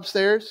this stuff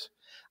upstairs,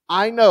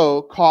 I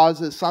know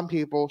causes some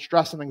people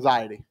stress and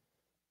anxiety.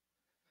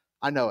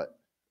 I know it.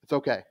 It's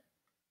okay.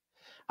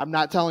 I'm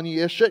not telling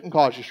you it shouldn't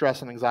cause you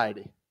stress and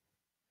anxiety.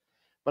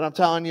 But I'm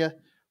telling you,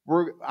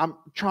 I'm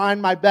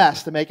trying my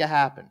best to make it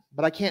happen.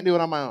 But I can't do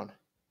it on my own.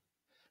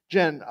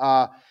 Jen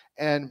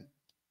and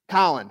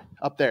Colin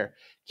up there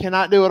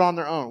cannot do it on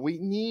their own. We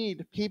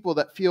need people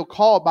that feel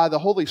called by the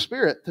Holy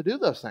Spirit to do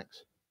those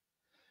things.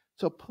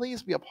 So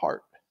please be a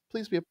part.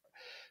 Please be a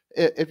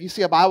part. If you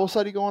see a Bible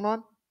study going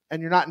on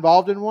and you're not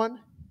involved in one,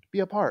 be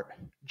a part.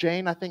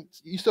 Jane, I think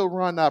you still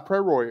run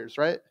Prayer Warriors,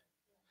 right?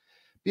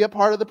 Be a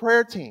part of the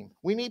prayer team.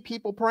 We need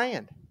people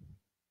praying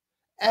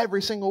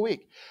every single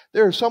week.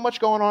 There is so much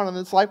going on in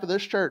this life of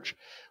this church.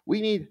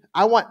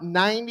 I want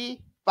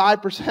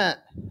 95%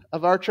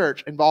 of our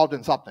church involved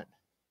in something.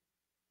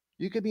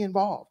 You could be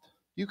involved.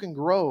 You can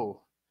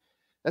grow.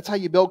 That's how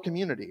you build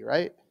community,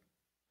 right?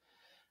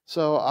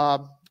 So I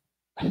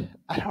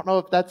don't know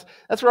if that's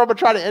where I'm going to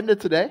try to end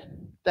it today.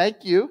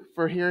 Thank you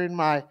for hearing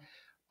my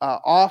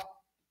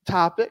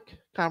off-topic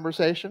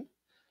conversation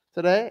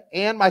today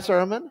and my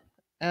sermon.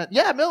 And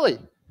yeah, Millie.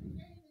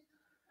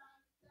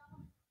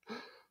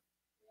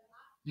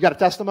 You got a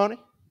testimony?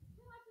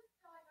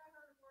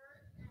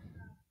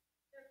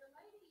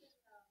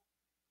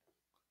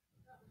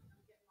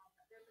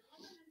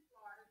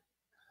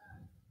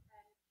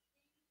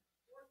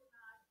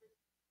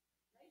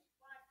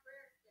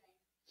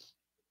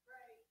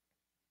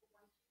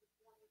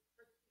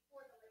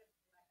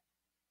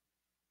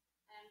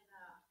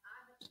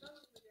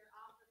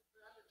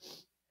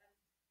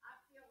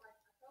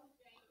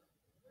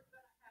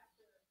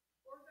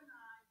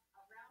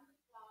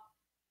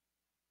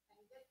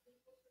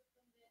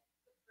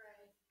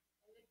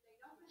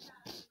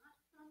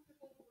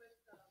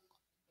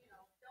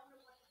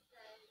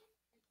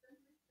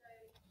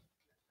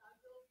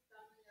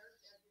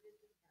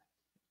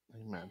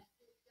 Amen.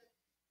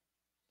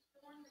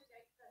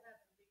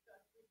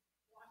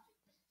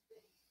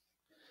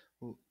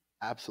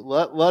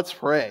 Absolutely. Let's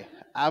pray.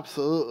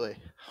 Absolutely.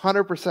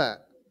 100%.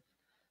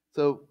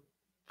 So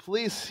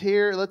please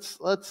here, I'm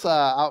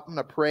going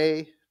to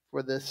pray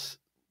for the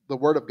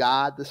word of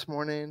God this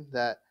morning,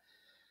 that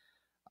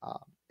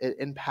it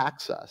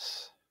impacts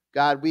us.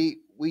 God, we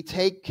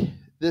take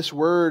this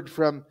word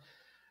from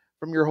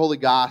your holy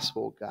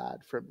gospel, God,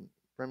 from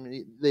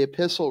the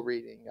epistle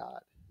reading, God,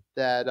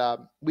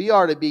 that we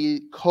are to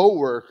be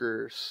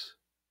co-workers,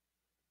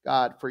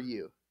 God, for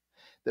you,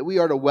 that we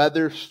are to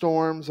weather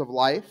storms of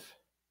life,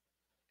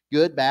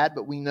 good, bad,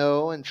 but we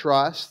know and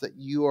trust that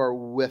you are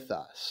with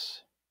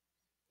us.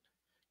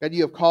 God,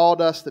 you have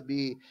called us to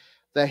be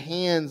the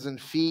hands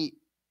and feet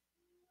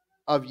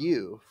of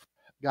you,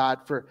 God,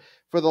 for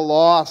the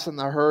lost and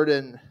the hurt,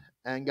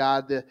 and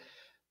God,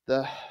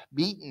 the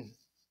beaten,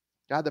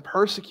 God, the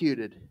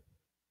persecuted.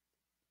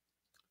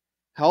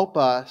 Help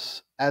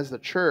us as the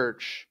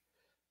church,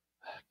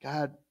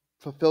 God,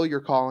 fulfill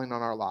your calling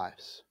on our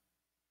lives.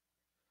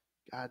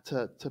 God,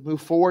 to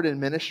move forward in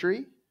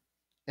ministry,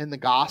 in the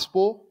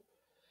gospel,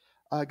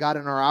 God,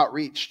 in our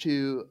outreach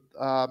to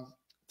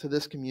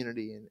this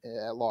community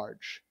at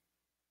large.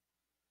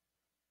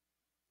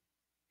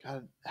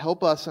 God,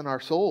 help us in our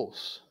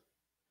souls.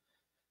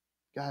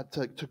 God,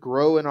 to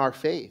grow in our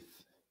faith.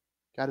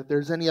 God, if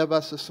there's any of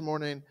us this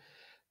morning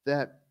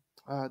that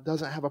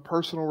doesn't have a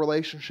personal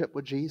relationship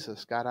with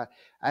Jesus, God,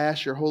 I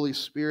ask your Holy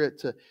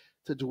Spirit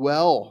to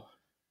dwell,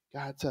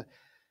 God,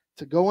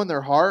 to go in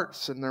their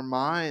hearts and their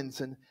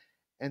minds and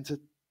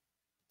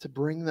to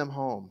bring them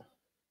home.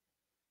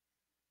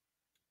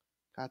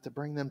 God, to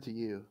bring them to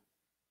you.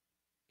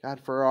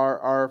 God, for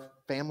our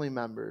family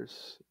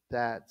members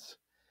that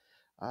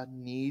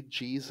need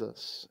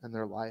Jesus in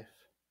their life.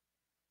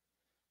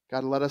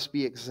 God, let us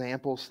be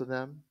examples to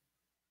them.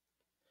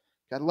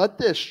 God, let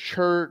this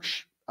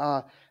church,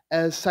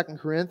 as 2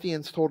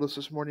 Corinthians told us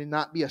this morning,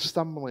 not be a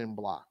stumbling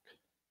block.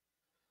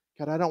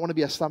 God, I don't want to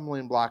be a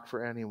stumbling block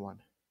for anyone.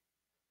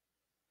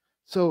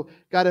 So,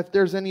 God, if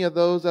there's any of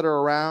those that are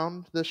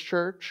around this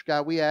church,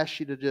 God, we ask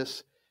you to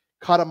just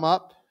cut them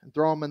up and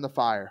throw them in the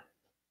fire.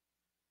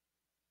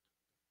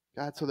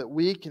 God, so that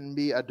we can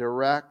be a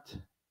direct,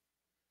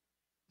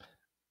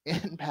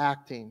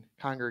 impacting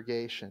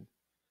congregation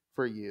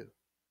for you.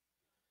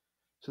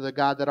 So that,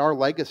 God, that our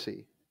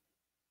legacy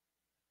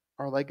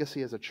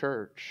as a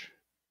church,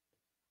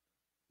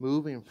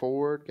 moving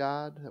forward,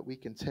 God, that we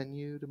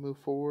continue to move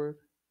forward,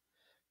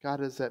 God,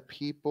 is that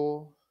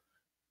people,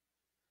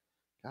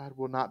 God,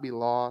 will not be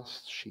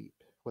lost sheep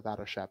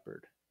without a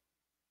shepherd.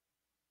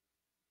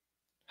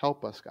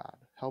 Help us, God.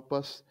 Help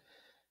us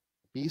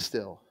be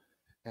still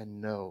and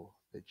know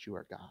that you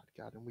are God,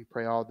 God. And we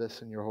pray all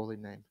this in your holy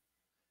name.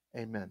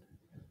 Amen.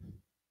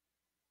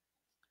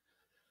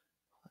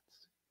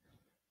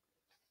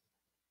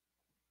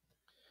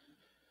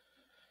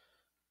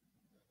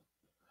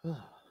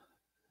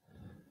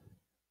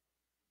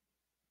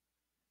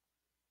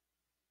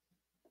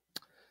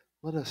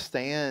 Let us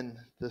stand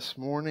this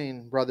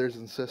morning, brothers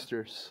and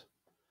sisters.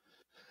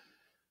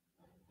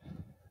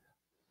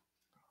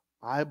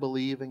 I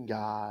believe in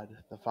God,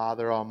 the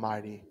Father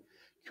Almighty,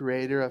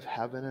 creator of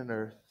heaven and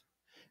earth,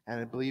 and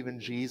I believe in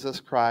Jesus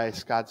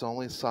Christ, God's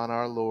only Son,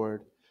 our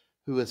Lord,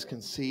 who was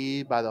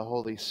conceived by the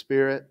Holy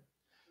Spirit,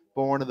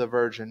 born of the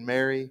Virgin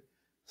Mary,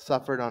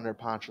 suffered under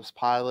Pontius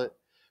Pilate,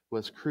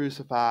 was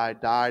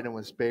crucified, died, and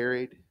was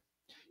buried.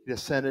 He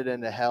descended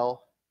into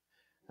hell,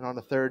 and on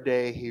the third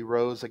day he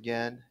rose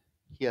again.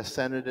 He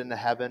ascended into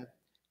heaven.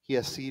 He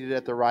is seated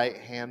at the right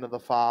hand of the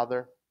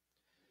Father.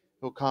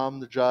 He will come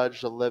to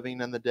judge the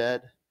living and the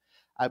dead.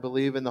 I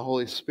believe in the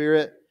Holy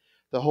Spirit,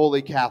 the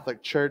Holy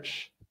Catholic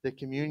Church, the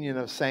communion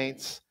of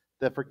saints,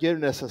 the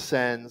forgiveness of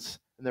sins,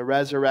 and the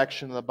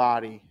resurrection of the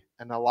body,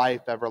 and the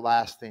life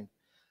everlasting.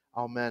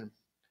 Amen.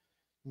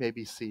 You may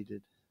be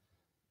seated.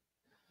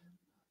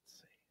 Let's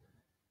see.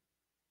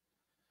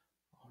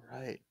 All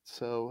right.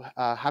 So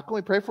how can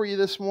we pray for you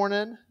this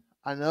morning?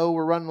 I know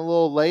we're running a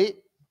little late.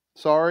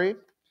 Sorry.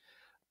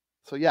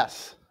 So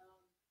yes.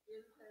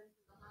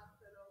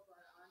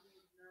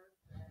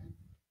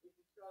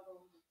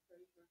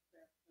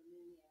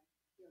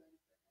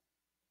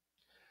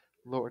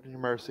 Lord, in your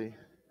mercy,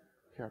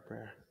 hear our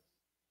prayer.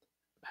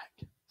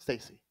 Back.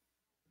 Stacy.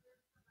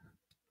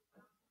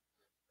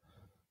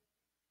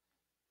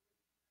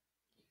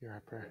 Hear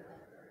our prayer.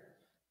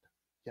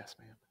 Yes,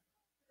 ma'am.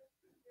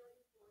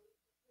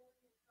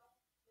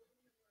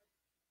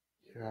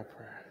 Hear our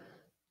prayer.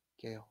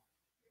 Gail.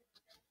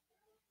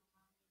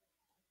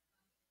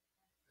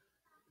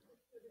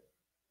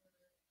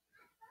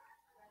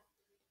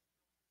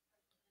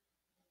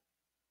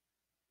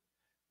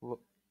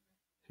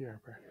 Hear our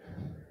prayer.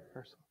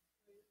 First.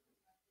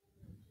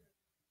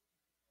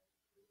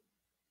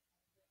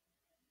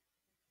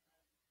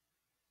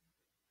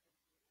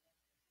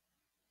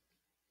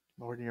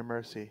 Lord, in your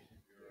mercy,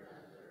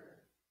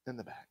 in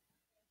the back.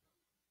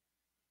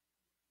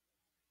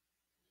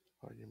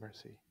 Lord, in your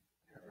mercy.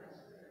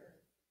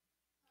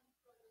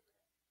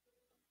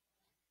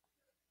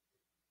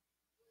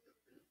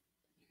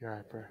 You're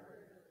right, bro.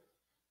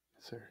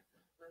 Sir.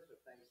 First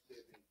of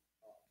Thanksgiving,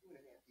 2.5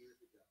 years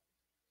ago,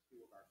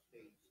 2 of our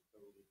states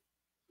voted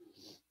to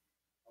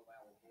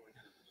allow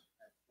abortions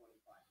at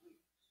 25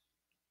 weeks.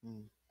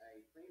 Mm.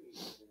 A preemie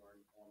was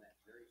born on that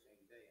very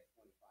same day at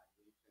 25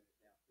 weeks and is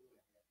now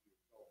 2.5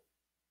 years old.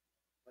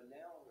 But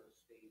now there are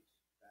states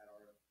that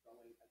are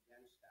going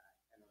against that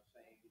and are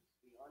saying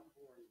the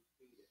unborn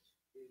fetus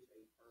is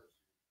a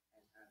person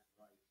and has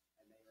rights,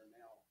 and they are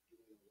now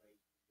giving away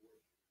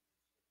abortion.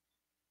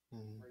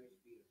 Mm. Praise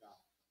be to God.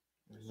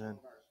 Amen. Some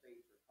of our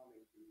states are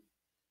coming to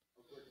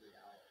a good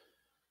reality.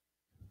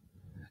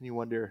 And you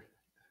wonder,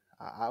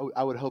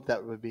 I would hope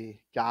that would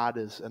be God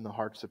is in the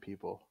hearts of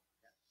people.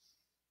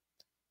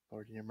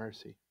 Lord, in your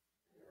mercy.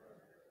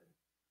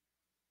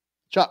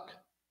 Chuck.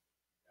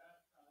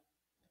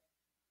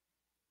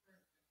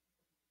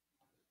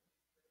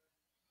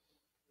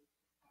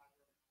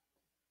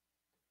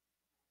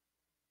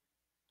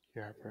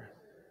 Hear our prayer.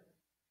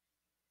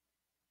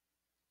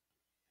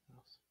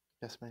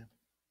 Yes, ma'am.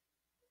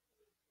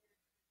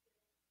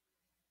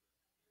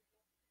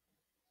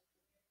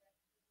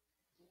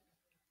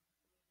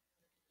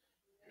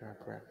 Hear our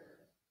prayer.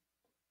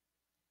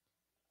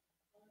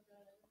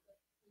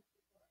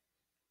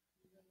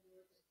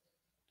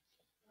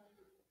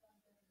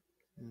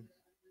 Mm.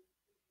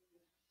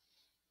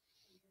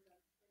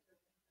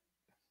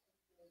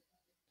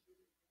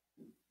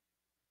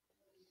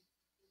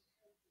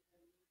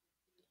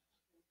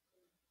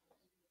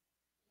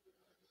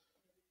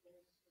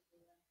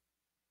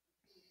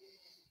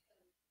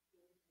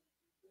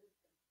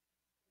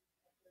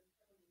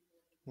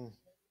 Mm.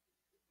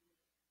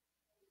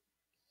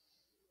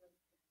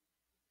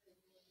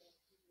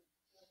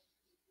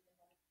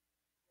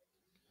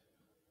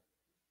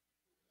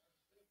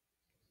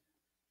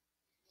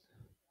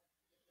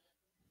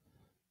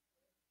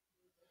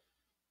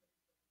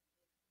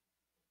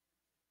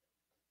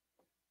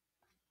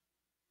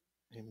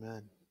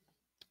 Amen.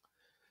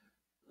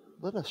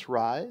 Let us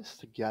rise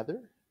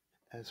together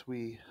as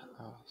we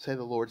say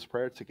the Lord's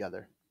Prayer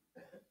together.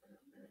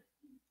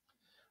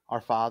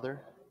 Our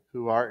Father,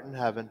 who art in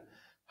heaven,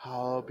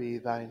 hallowed be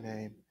thy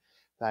name.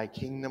 Thy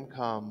kingdom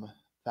come,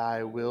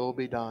 thy will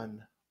be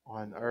done,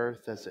 on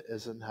earth as it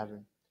is in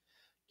heaven.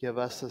 Give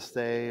us this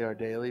day our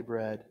daily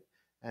bread,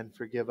 and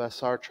forgive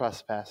us our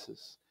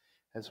trespasses,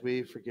 as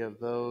we forgive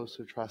those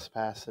who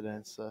trespass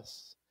against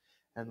us.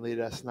 And lead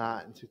us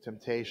not into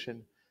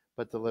temptation,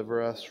 but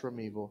deliver us from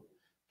evil.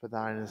 For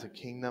thine is the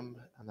kingdom,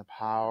 and the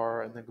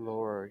power, and the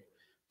glory,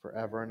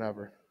 forever and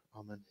ever.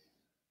 Amen.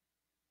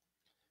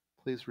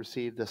 Please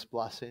receive this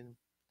blessing.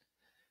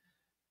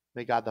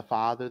 May God the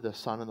Father, the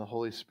Son, and the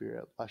Holy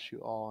Spirit bless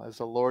you all. As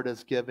the Lord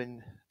has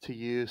given to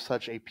you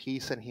such a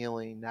peace and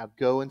healing, now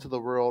go into the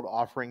world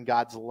offering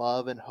God's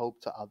love and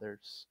hope to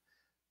others.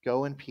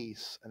 Go in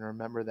peace and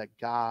remember that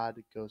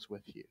God goes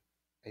with you.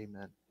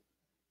 Amen.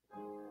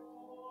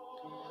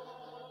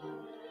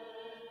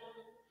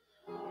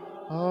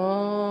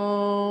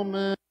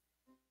 Amen.